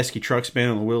the Tedeschi Trucks Band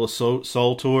on the Wheel of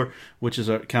Soul tour, which is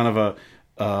a kind of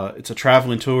a, it's a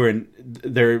traveling tour, and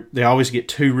they always get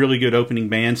 2 really good opening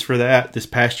bands for that. This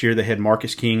past year they had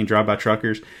Marcus King and Drive By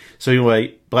Truckers. So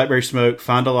anyway, Blackberry Smoke,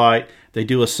 Find a Light. They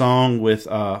do a song with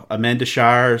Amanda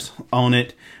Shires on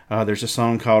it. There's a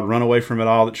song called Run Away From It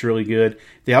All that's really good.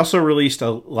 They also released a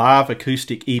live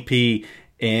acoustic EP,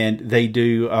 and they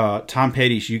do Tom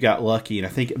Petty's You Got Lucky, and I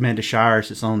think Amanda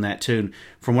Shires is on that too. And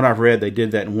from what I've read, they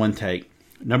did that in one take.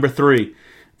 Number 3,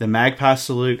 The Magpie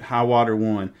Salute, High Water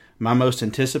 1. My most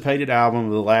anticipated album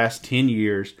of the last 10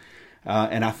 years,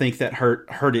 and I think that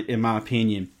hurt it in my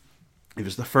opinion. It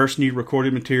was the first new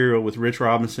recorded material with Rich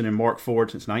Robinson and Mark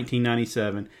Ford since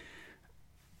 1997.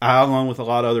 I, along with a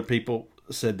lot of other people,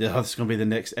 said, oh, this is going to be the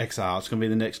next Exile. It's going to be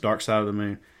the next Dark Side of the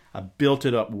Moon. I built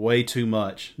it up way too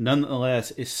much.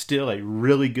 Nonetheless, it's still a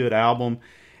really good album.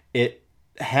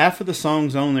 Half of the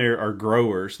songs on there are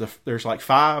growers. There's like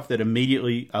 5 that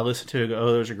immediately I listen to and go,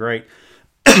 oh, those are great.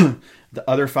 The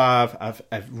other 5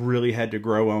 I've really had to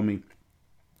grow on me.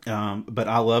 But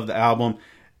I love the album.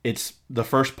 It's the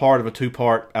first part of a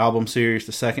 2-part album series.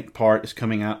 The second part is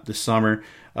coming out this summer.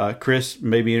 Chris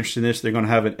may be interested in this. They're going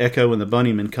to have an Echo and the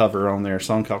Bunnymen cover on there, a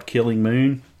song called Killing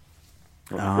Moon.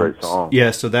 That's a great song.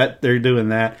 Yeah, so that they're doing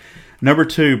that. Number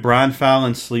 2, Brian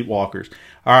Fallon's Sleepwalkers.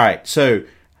 All right, so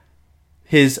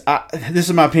this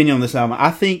is my opinion on this album. I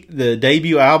think the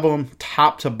debut album,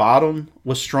 top to bottom,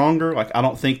 was stronger. Like, I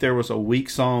don't think there was a weak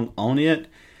song on it.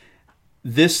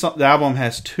 The album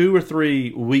has 2 or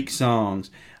 3 weak songs.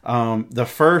 The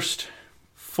first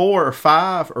 4 or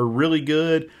 5 are really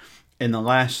good, and the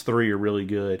last 3 are really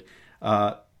good.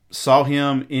 Saw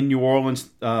him in New Orleans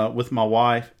with my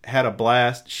wife. Had a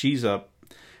blast. She's a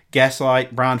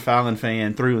Gaslight Brian Fallon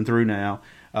fan through and through now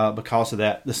because of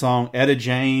that. The song Etta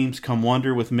James, Come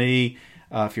Wander With Me,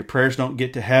 If Your Prayers Don't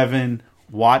Get to Heaven,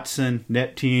 Watson,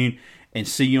 Neptune, and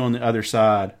See You on the Other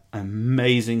Side.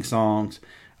 Amazing songs.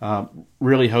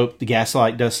 Really hope the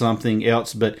Gaslight does something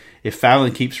else, but if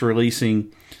Fallon keeps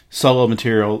releasing solo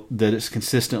material that is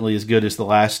consistently as good as the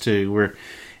last 2, we're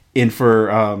in for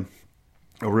a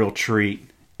real treat.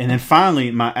 And then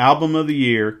finally, my album of the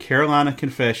year, Carolina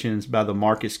Confessions by the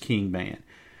Marcus King Band.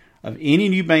 Of any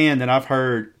new band that I've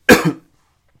heard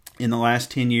in the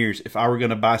last 10 years, if I were going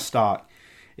to buy stock,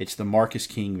 it's the Marcus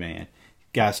King Band.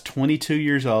 Guy's 22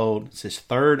 years old. It's his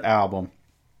 3rd album.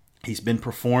 He's been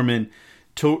performing,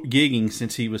 gigging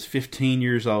since he was 15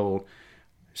 years old.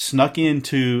 snuck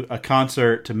into a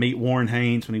concert to meet Warren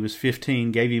Haynes when he was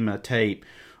 15, gave him a tape.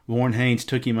 Warren Haynes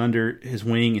took him under his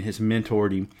wing and has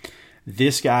mentored him.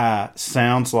 This guy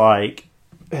sounds like,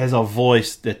 has a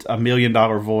voice that's $1 million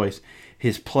voice.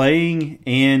 His playing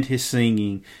and his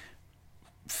singing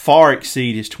far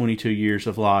exceed his 22 years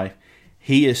of life.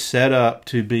 He is set up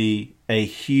to be a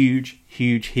huge,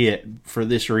 huge hit for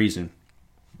this reason.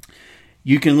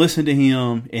 You can listen to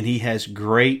him, and he has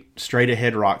great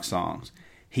straight-ahead rock songs.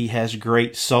 He has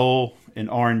great soul and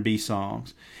R&B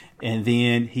songs. And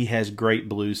then he has great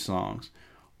blues songs.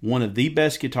 One of the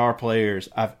best guitar players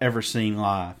I've ever seen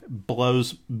live.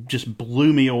 Just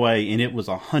blew me away, and it was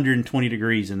 120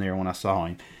 degrees in there when I saw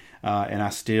him. And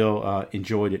I still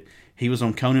enjoyed it. He was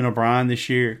on Conan O'Brien this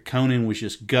year. Conan was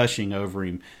just gushing over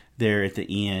him there at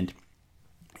the end.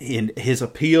 And his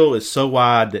appeal is so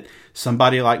wide that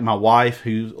somebody like my wife,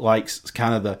 who likes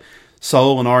kind of the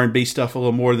soul and R&B stuff a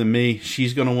little more than me,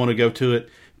 she's going to want to go to it.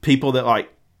 People that like,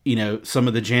 some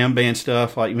of the jam band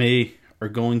stuff like me are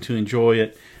going to enjoy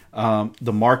it.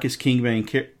 The Marcus King Band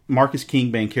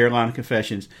Carolina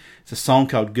Confessions. It's a song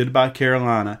called Goodbye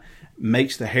Carolina.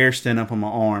 Makes the hair stand up on my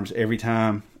arms every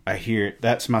time I hear it.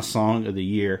 That's my song of the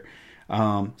year.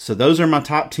 So those are my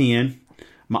top 10.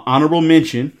 My honorable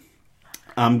mention,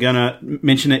 I'm going to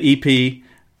mention an EP,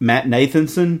 Matt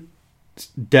Nathanson,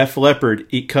 Def Leppard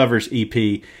covers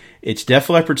EP. It's Def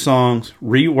Leppard songs,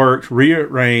 reworked,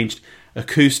 rearranged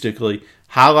acoustically.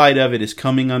 Highlight of it is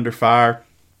Coming Under Fire.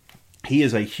 He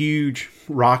is a huge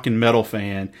rock and metal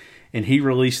fan, and he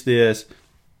released this,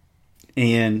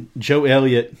 and Joe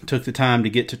Elliott took the time to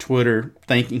get to Twitter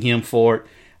thanking him for it,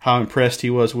 how impressed he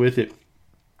was with it.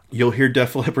 You'll hear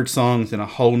Def Leppard songs in a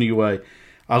whole new way.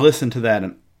 I listened to that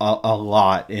a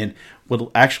lot, and would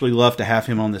actually love to have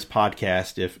him on this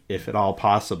podcast if at all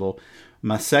possible.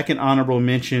 My second honorable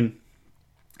mention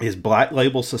is Black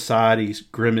Label Society's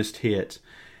Grimmest Hits.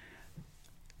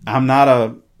 I'm not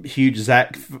a huge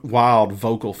Zakk Wylde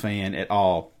vocal fan at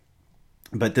all,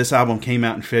 but this album came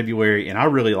out in February, and I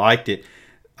really liked it.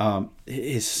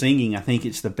 His singing, I think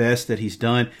it's the best that he's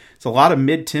done. It's a lot of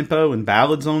mid-tempo and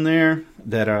ballads on there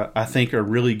that I think are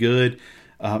really good.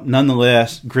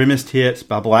 Nonetheless, Grimmest Hits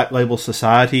by Black Label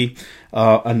Society.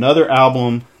 Another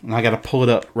album, and I got to pull it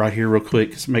up right here real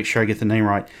quick to make sure I get the name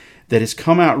right, that has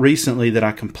come out recently that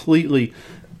I completely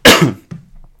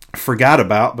forgot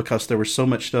about because there was so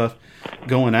much stuff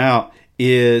going out,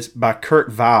 is by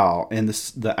Kurt Vile, and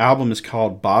the album is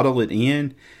called Bottle It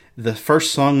In. The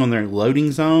first song on their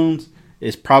Loading Zones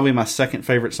is probably my second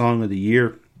favorite song of the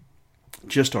year.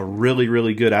 Just a really,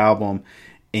 really good album.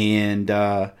 And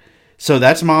so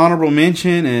that's my honorable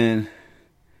mention, and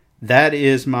that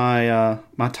is my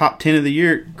my top 10 of the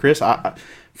year, Chris.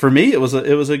 For me, it was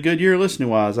a good year listening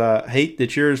wise. I hate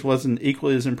that yours wasn't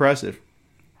equally as impressive.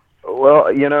 Well,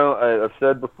 I've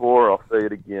said before, I'll say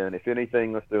it again. If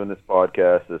anything, us doing this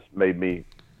podcast has made me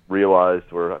realize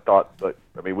where I thought,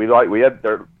 we had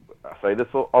there. I say this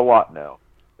a lot now.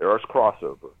 There is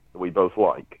crossover that we both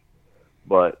like,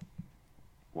 but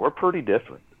we're pretty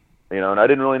different. And I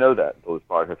didn't really know that until this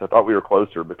podcast. I thought we were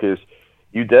closer because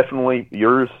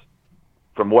yours,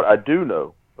 from what I do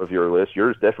know of your list,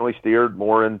 yours definitely steered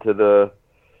more into the,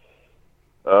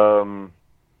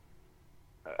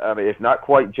 if not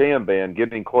quite jam band,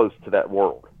 getting close to that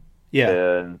world. Yeah.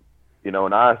 And,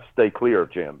 and I stay clear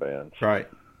of jam bands. Right.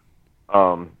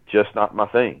 Just not my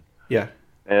thing. Yeah.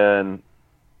 And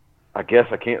I guess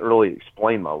I can't really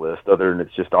explain my list other than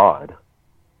it's just odd.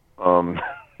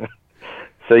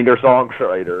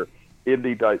 Singer-songwriter,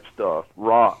 indie-type stuff,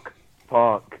 rock,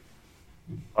 punk,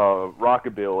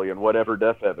 rockabilly, and whatever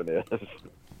Def Heaven is.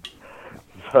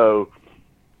 So,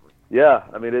 yeah,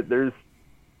 there's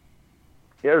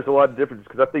a lot of differences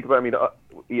because I think about,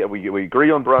 we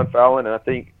agree on Brian Fallon, and I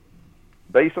think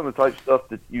based on the type of stuff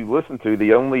that you listen to,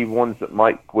 the only ones that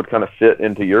would kind of fit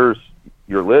into your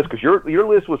list, because your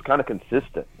list was kind of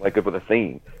consistent, like with a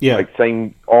theme, like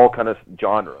same all kind of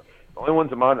genre. The only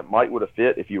ones of mine that would have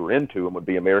fit if you were into them would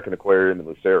be American Aquarium and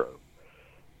Lucero.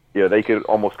 Yeah, they could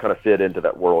almost kind of fit into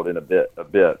that world in a bit.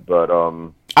 But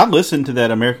I listened to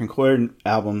that American Aquarium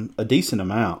album a decent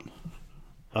amount.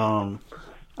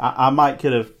 I might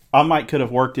could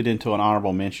have worked it into an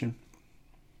honorable mention.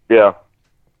 Yeah.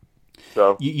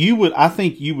 So I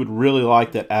think you would really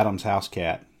like that Adam's House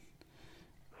Cat.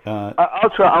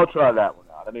 I'll try that one out.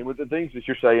 With the things that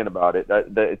you're saying about it,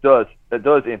 that it does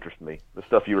interest me. The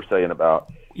stuff you were saying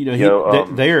about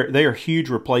they are huge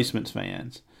Replacements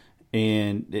fans,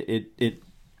 and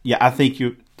I think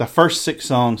the first 6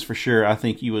 songs for sure. I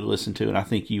think you would listen to, and I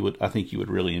think you would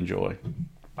really enjoy.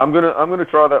 I'm gonna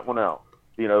try that one out.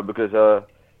 Because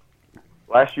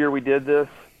last year we did this,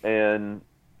 and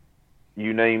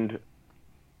you named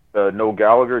Noel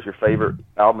Gallagher as your favorite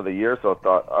album of the year, so I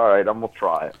thought, all right, I'm going to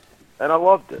try it. And I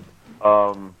loved it.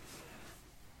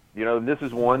 This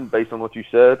is one, based on what you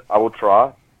said, I will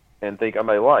try and think I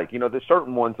may like. There's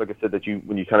certain ones, like I said, that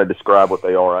when you kind of describe what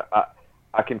they are,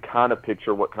 I can kind of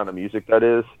picture what kind of music that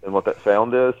is and what that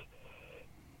sound is.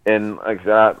 And like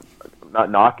that, I'm not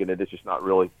knocking it, it's just not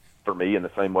really for me in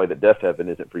the same way that Death Heaven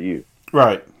isn't for you.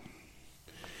 Right.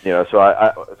 So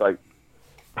I it's like,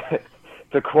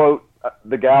 to quote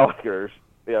the Gallaghers,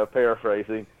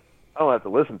 paraphrasing, I don't have to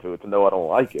listen to it to know I don't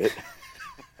like it.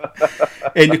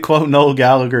 And to quote Noel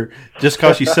Gallagher, just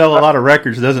because you sell a lot of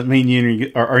records doesn't mean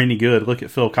you are any good. Look at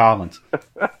Phil Collins.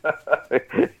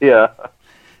 Yeah.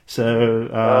 So,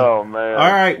 oh man.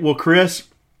 All right. Well, Chris,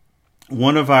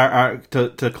 one of our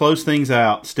to close things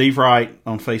out, Steve Wright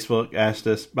on Facebook asked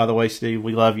us. By the way, Steve,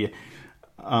 we love you.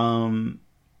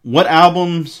 What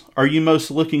albums are you most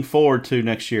looking forward to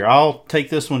next year? I'll take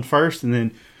this one first and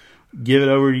then give it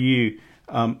over to you.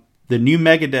 The new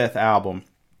Megadeth album.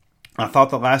 I thought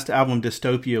the last album,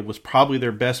 Dystopia, was probably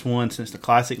their best one since the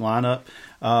classic lineup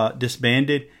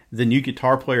disbanded. The new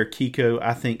guitar player, Kiko,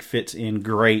 I think fits in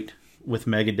great with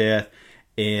Megadeth.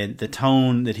 And the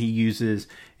tone that he uses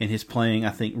in his playing,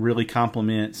 I think, really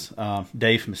complements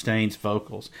Dave Mustaine's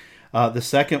vocals. The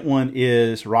second one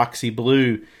is Roxy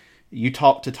Blue. You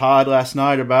talked to Todd last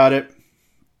night about it.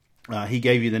 He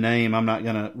gave you the name. I'm not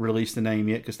going to release the name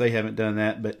yet because they haven't done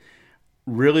that. But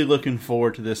really looking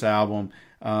forward to this album.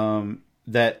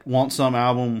 That Want Some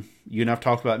album, you and I've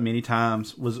talked about many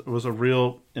times, was a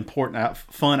real important,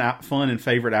 fun and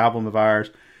favorite album of ours.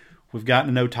 We've gotten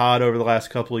to know Todd over the last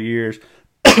couple of years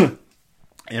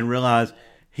and realize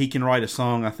he can write a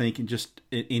song, I think, in just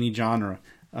any genre.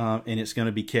 And it's going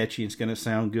to be catchy. It's going to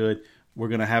sound good. We're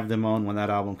going to have them on when that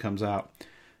album comes out.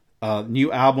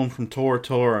 New album from Tora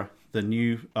Tora. The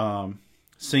new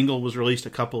single was released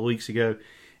a couple of weeks ago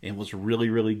and was really,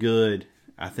 really good.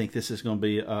 I think this is going to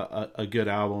be a good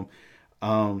album.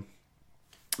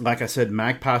 Like I said,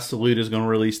 Magpie Salute is going to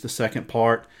release the second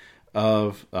part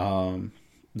of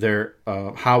their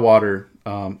High Water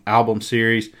album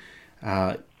series.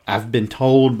 I've been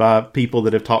told by people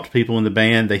that have talked to people in the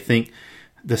band, they think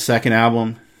the second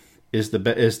album is the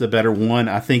better one.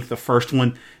 I think the first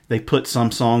one, they put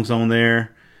some songs on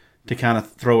there to kind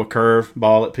of throw a curve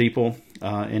ball at people,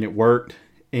 and it worked.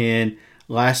 And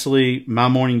lastly, My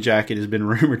Morning Jacket has been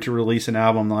rumored to release an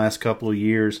album the last couple of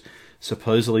years.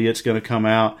 Supposedly it's going to come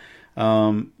out.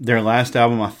 Their last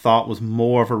album I thought was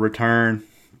more of a return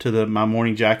to the My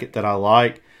Morning Jacket that I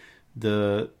like.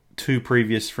 The two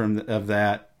previous of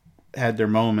that had their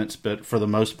moments, but for the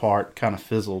most part kind of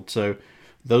fizzled. So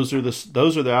those are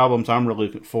the albums I'm really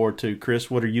looking forward to. Chris,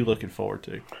 what are you looking forward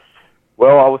to?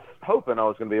 Well, I was hoping I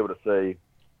was going to be able to say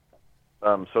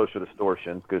Social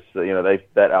Distortion, because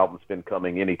that album's been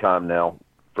coming anytime now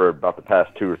for about the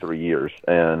past 2 or 3 years,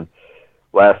 and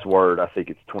Last Word, I think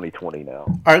it's 2020 now.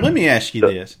 All right, let me ask you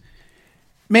this,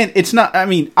 man. It's not. I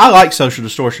mean, I like Social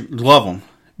Distortion, love them,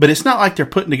 but it's not like they're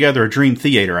putting together a Dream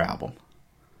Theater album.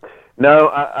 No,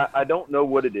 I don't know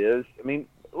what it is. I mean,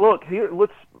 look here.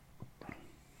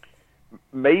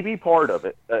 Maybe part of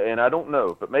it, and I don't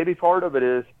know, but maybe part of it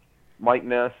is Mike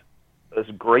Ness, as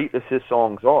great as his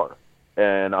songs are,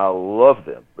 and I love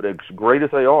them, but as great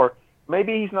as they are,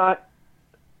 maybe he's not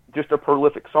just a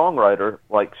prolific songwriter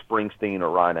like Springsteen or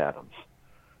Ryan Adams.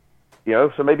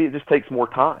 So maybe it just takes more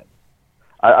time.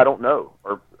 I don't know.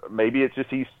 Or maybe it's just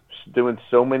he's doing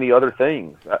so many other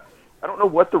things. I don't know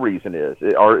what the reason is.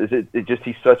 Or is it just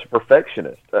he's such a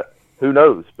perfectionist? Who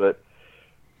knows? But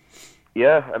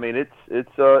yeah, I mean, it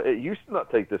used to not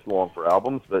take this long for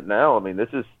albums, but now, I mean, this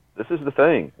is the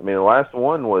thing. I mean, the last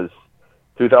one was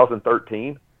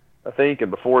 2013, I think,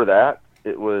 and before that,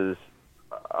 it was,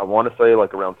 I want to say,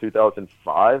 like around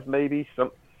 2005, maybe.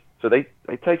 So they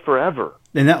take forever.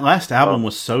 And that last album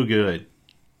was so good.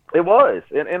 It was,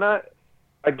 and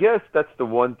I guess that's the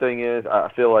one thing is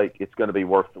I feel like it's going to be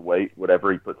worth the wait,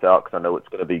 whatever he puts out, because I know it's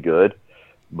going to be good.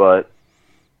 But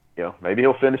maybe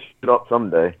he'll finish it up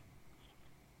someday.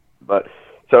 But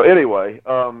so anyway,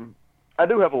 I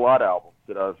do have a lot of albums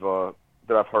that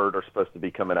I've heard are supposed to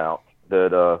be coming out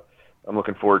that I'm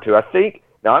looking forward to. I think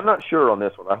now I'm not sure on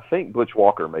this one. I think Butch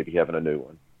Walker may be having a new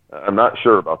one. I'm not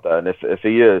sure about that, and if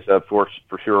he is, for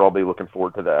sure I'll be looking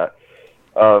forward to that.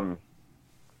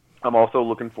 I'm also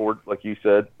looking forward, like you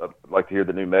said, I'd like to hear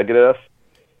the new Megadeth.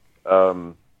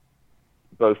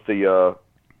 Both the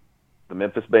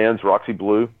Memphis bands, Roxy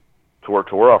Blue, Tora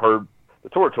Tora. I heard the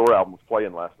Tora Tora album was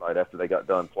playing last night after they got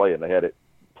done playing. They had it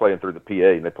playing through the PA,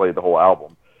 and they played the whole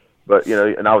album. But,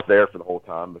 and I was there for the whole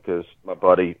time because my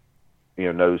buddy,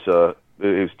 knows, he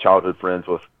was childhood friends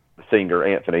with the singer,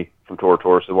 Anthony, from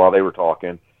Tortoise. So while they were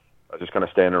talking, I was just kind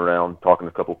of standing around talking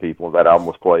to a couple of people, and that album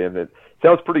was playing. It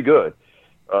sounds pretty good.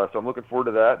 So I'm looking forward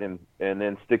to that. And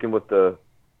then sticking with those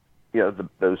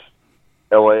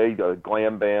LA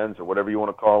glam bands or whatever you want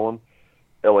to call them,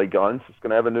 LA Guns is going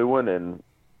to have a new one. And,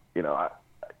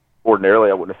 ordinarily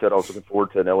I wouldn't have said I was looking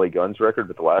forward to an LA Guns record,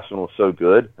 but the last one was so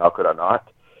good. How could I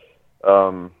not?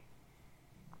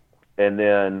 And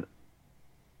then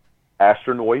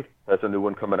Astronoid has a new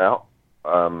one coming out.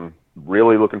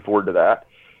 Really looking forward to that.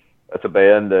 That's a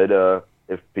band that,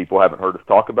 if people haven't heard us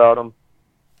talk about them,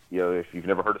 if you've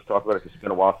never heard us talk about it, 'cause it's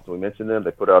been a while since we mentioned them.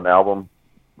 They put out an album,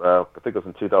 I think it was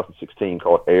in 2016,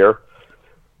 called Air.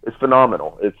 It's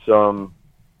phenomenal. It's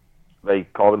they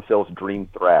call themselves Dream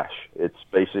Thrash. It's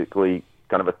basically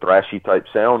kind of a thrashy type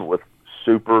sound with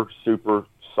super, super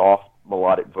soft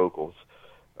melodic vocals.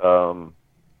 So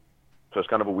it's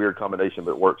kind of a weird combination,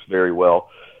 but it works very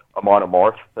well. Amon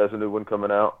Amarth has a new one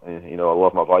coming out, and I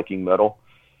love my Viking metal.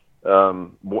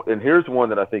 And here's one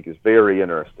that I think is very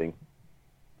interesting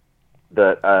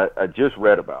that I just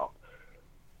read about.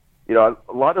 A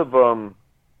lot of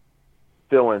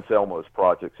Phil Anselmo's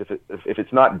projects, if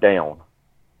it's not down,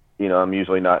 I'm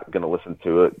usually not going to listen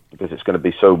to it because it's going to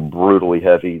be so brutally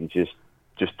heavy and just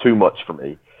too much for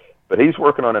me. But he's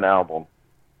working on an album,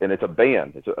 and it's a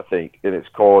band, I think, and it's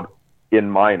called In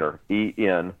Minor,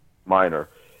 E-N Minor.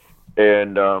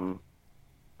 And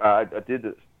I did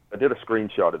a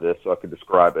screenshot of this so I could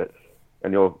describe it,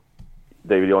 and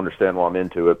David, you'll understand why I'm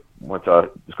into it once I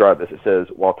describe this. It says,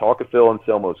 while talk of Phil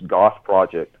Anselmo's goth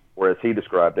project, or as he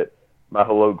described it, my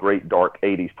Hello Great Dark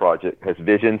 80s project, has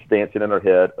visions dancing in our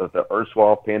head of the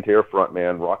erstwhile Pantera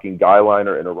frontman rocking Guy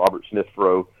Liner in a Robert Smith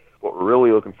fro. What we're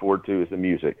really looking forward to is the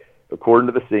music. According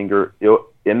to the singer,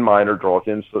 In Minor draws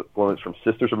influence from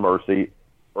Sisters of Mercy,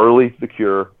 early The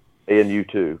Cure, and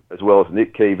U2, as well as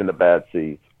Nick Cave and the Bad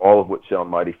Seeds, all of which sound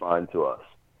mighty fine to us.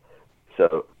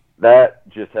 So that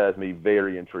just has me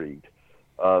very intrigued.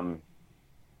 Bob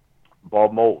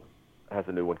Mould has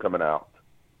a new one coming out.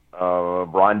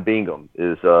 Brian Bingham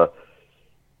is I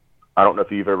don't know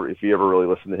if you ever really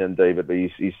listened to him, David, but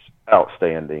he's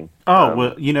outstanding.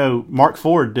 Oh, Mark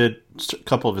Ford did a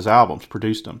couple of his albums,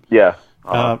 produced them. Yeah.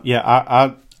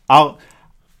 I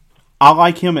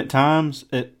like him at times.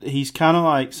 He's kind of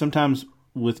like sometimes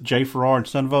with Jay Farrar and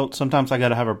Sunvolt. Sometimes I got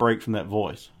to have a break from that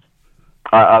voice.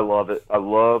 I love it. I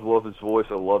love his voice.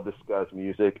 I love this guy's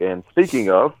music. And speaking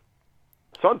of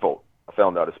Sunvolt, I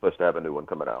found out is supposed to have a new one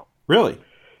coming out. Really?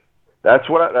 That's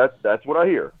what I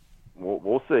hear.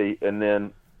 We'll see. And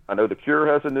then I know The Cure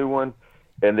has a new one,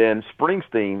 and then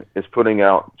Springsteen is putting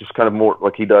out just kind of more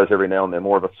like he does every now and then,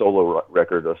 more of a solo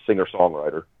record, a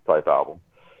singer-songwriter type album.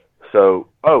 So,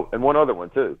 and one other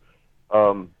one too.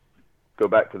 Go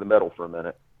back to the metal for a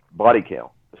minute. Body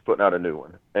Count is putting out a new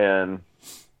one, and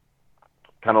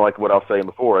kind of like what I was saying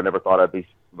before, I never thought I'd be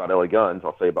about LA Guns.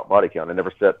 I'll say about Body Count. I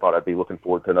never thought I'd be looking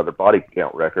forward to another Body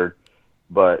Count record,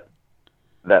 but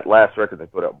that last record they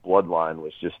put out, Bloodline,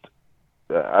 was just,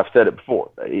 I've said it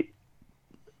before,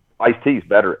 Ice-T's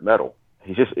better at metal.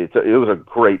 It was a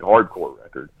great hardcore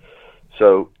record.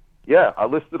 So, yeah, I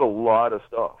listed a lot of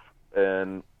stuff,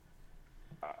 and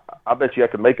I bet you I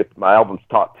could make my album's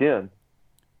top 10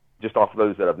 just off of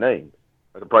those that I've named.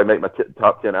 I could probably make my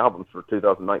top 10 albums for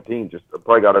 2019. I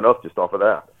probably got enough just off of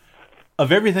that.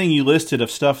 Of everything you listed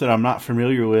of stuff that I'm not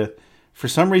familiar with, for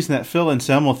some reason that Phil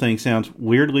Anselmo thing sounds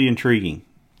weirdly intriguing.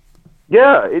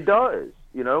 Yeah, it does.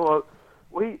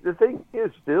 The thing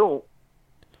is, Phil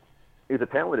is a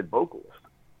talented vocalist.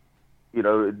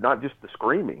 Not just the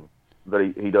screaming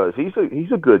that he does.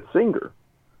 He's a good singer.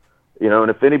 And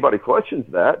if anybody questions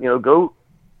that, go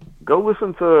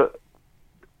listen to.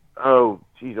 Oh,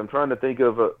 geez, I'm trying to think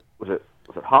of was it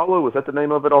Hollow? Was that the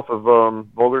name of it off of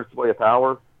Vulgar Display of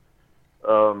Power?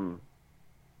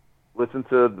 Listen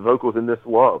to the vocals in This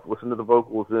Love. Listen to the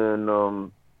vocals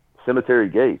in Cemetery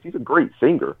Gates. He's a great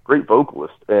singer, great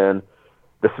vocalist, and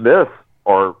the Smiths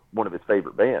are one of his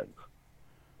favorite bands.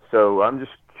 So I'm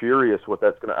just curious what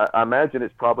that's going to... I imagine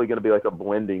it's probably going to be like a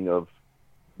blending of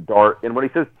dark... And when he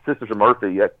says Sisters of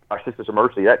Mercy,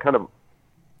 that kind of...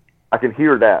 I can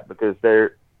hear that because they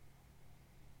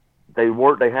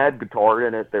had guitar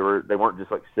in it. They weren't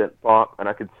just like synth pop, and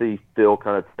I could see Phil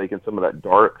kind of taking some of that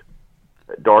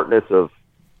darkness of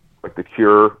like the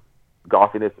Cure,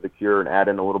 gothiness of the Cure, and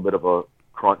adding a little bit of a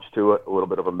crunch to it, a little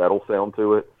bit of a metal sound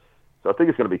to it. So I think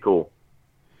it's going to be cool.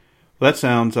 Well, that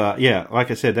sounds, like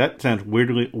I said, that sounds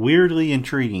weirdly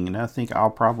intriguing, and I think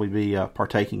I'll probably be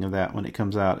partaking of that when it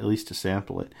comes out, at least to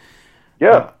sample it.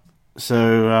 Yeah.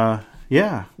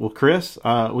 Yeah. Well, Chris,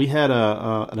 we had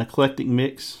an eclectic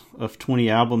mix of 20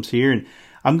 albums here, and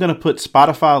I'm going to put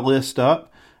Spotify list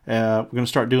up. We're going to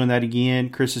start doing that again.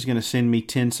 Chris is going to send me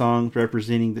 10 songs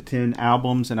representing the 10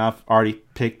 albums, and I've already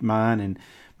picked mine and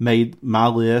made my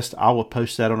list. I will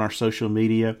post that on our social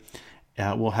media.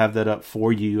 We'll have that up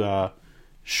for you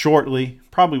shortly,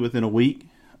 probably within a week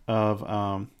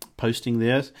of posting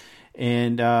this.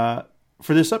 And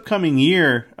for this upcoming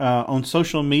year, on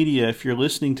social media, if you're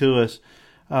listening to us,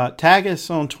 tag us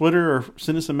on Twitter or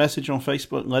send us a message on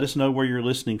Facebook and let us know where you're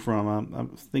listening from. I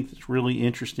think it's really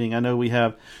interesting. I know we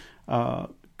have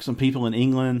some people in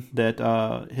England that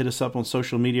hit us up on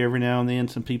social media every now and then,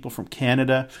 some people from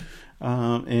Canada,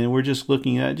 and we're just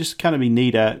looking at just kind of be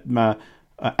neat at my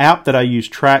app that I use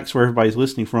tracks where everybody's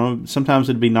listening from. Sometimes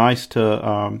it'd be nice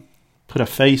to put a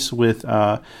face with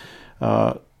some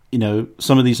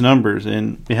of these numbers,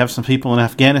 and we have some people in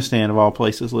Afghanistan of all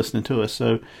places listening to us,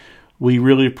 so we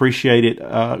really appreciate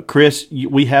it. Chris,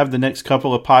 we have the next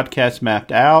couple of podcasts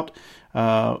mapped out.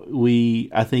 I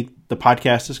think the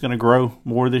podcast is going to grow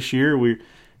more this year. We're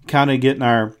kind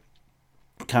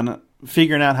of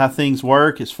figuring out how things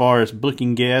work as far as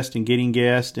booking guests and getting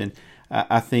guests, and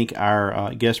I think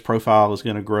our guest profile is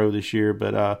going to grow this year.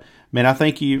 But man, I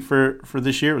thank you for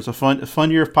this year. It was a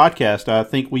fun year of podcast. I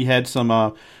think we had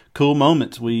some cool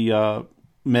moments. We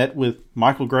met with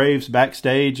Michael Graves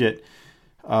backstage at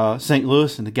St.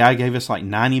 Louis, and the guy gave us like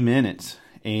 90 minutes,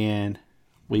 and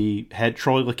we had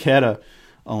Troy Laketta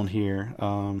on here.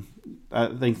 I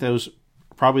think those are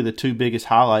probably the two biggest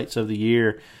highlights of the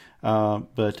year,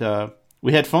 but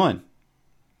we had fun.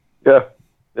 Yeah,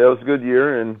 it was a good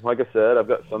year, and like I said, I've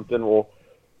got something.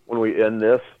 When we end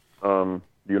this,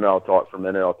 you and I'll talk for a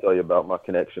minute. I'll tell you about my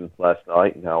connection last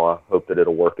night and how I hope that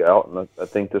it'll work out, and I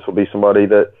think this will be somebody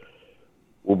that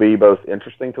will be both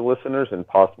interesting to listeners and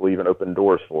possibly even open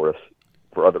doors for us,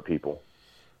 for other people.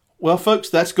 Well, folks,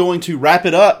 that's going to wrap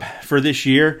it up for this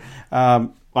year.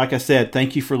 Like I said,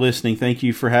 thank you for listening. Thank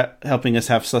you for helping us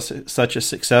have such a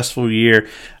successful year.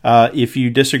 If you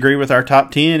disagree with our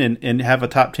top 10 and have a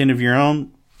top 10 of your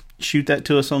own, shoot that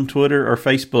to us on Twitter or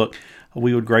Facebook.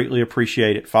 We would greatly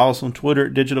appreciate it. Follow us on Twitter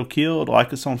at Digital Kill.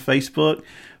 Like us on Facebook.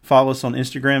 Follow us on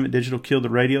Instagram at Digital Kill the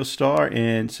Radio Star,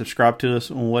 and subscribe to us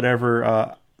on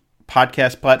whatever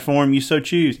podcast platform you so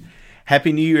choose.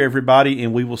 Happy New Year, everybody,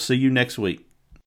 and we will see you next week.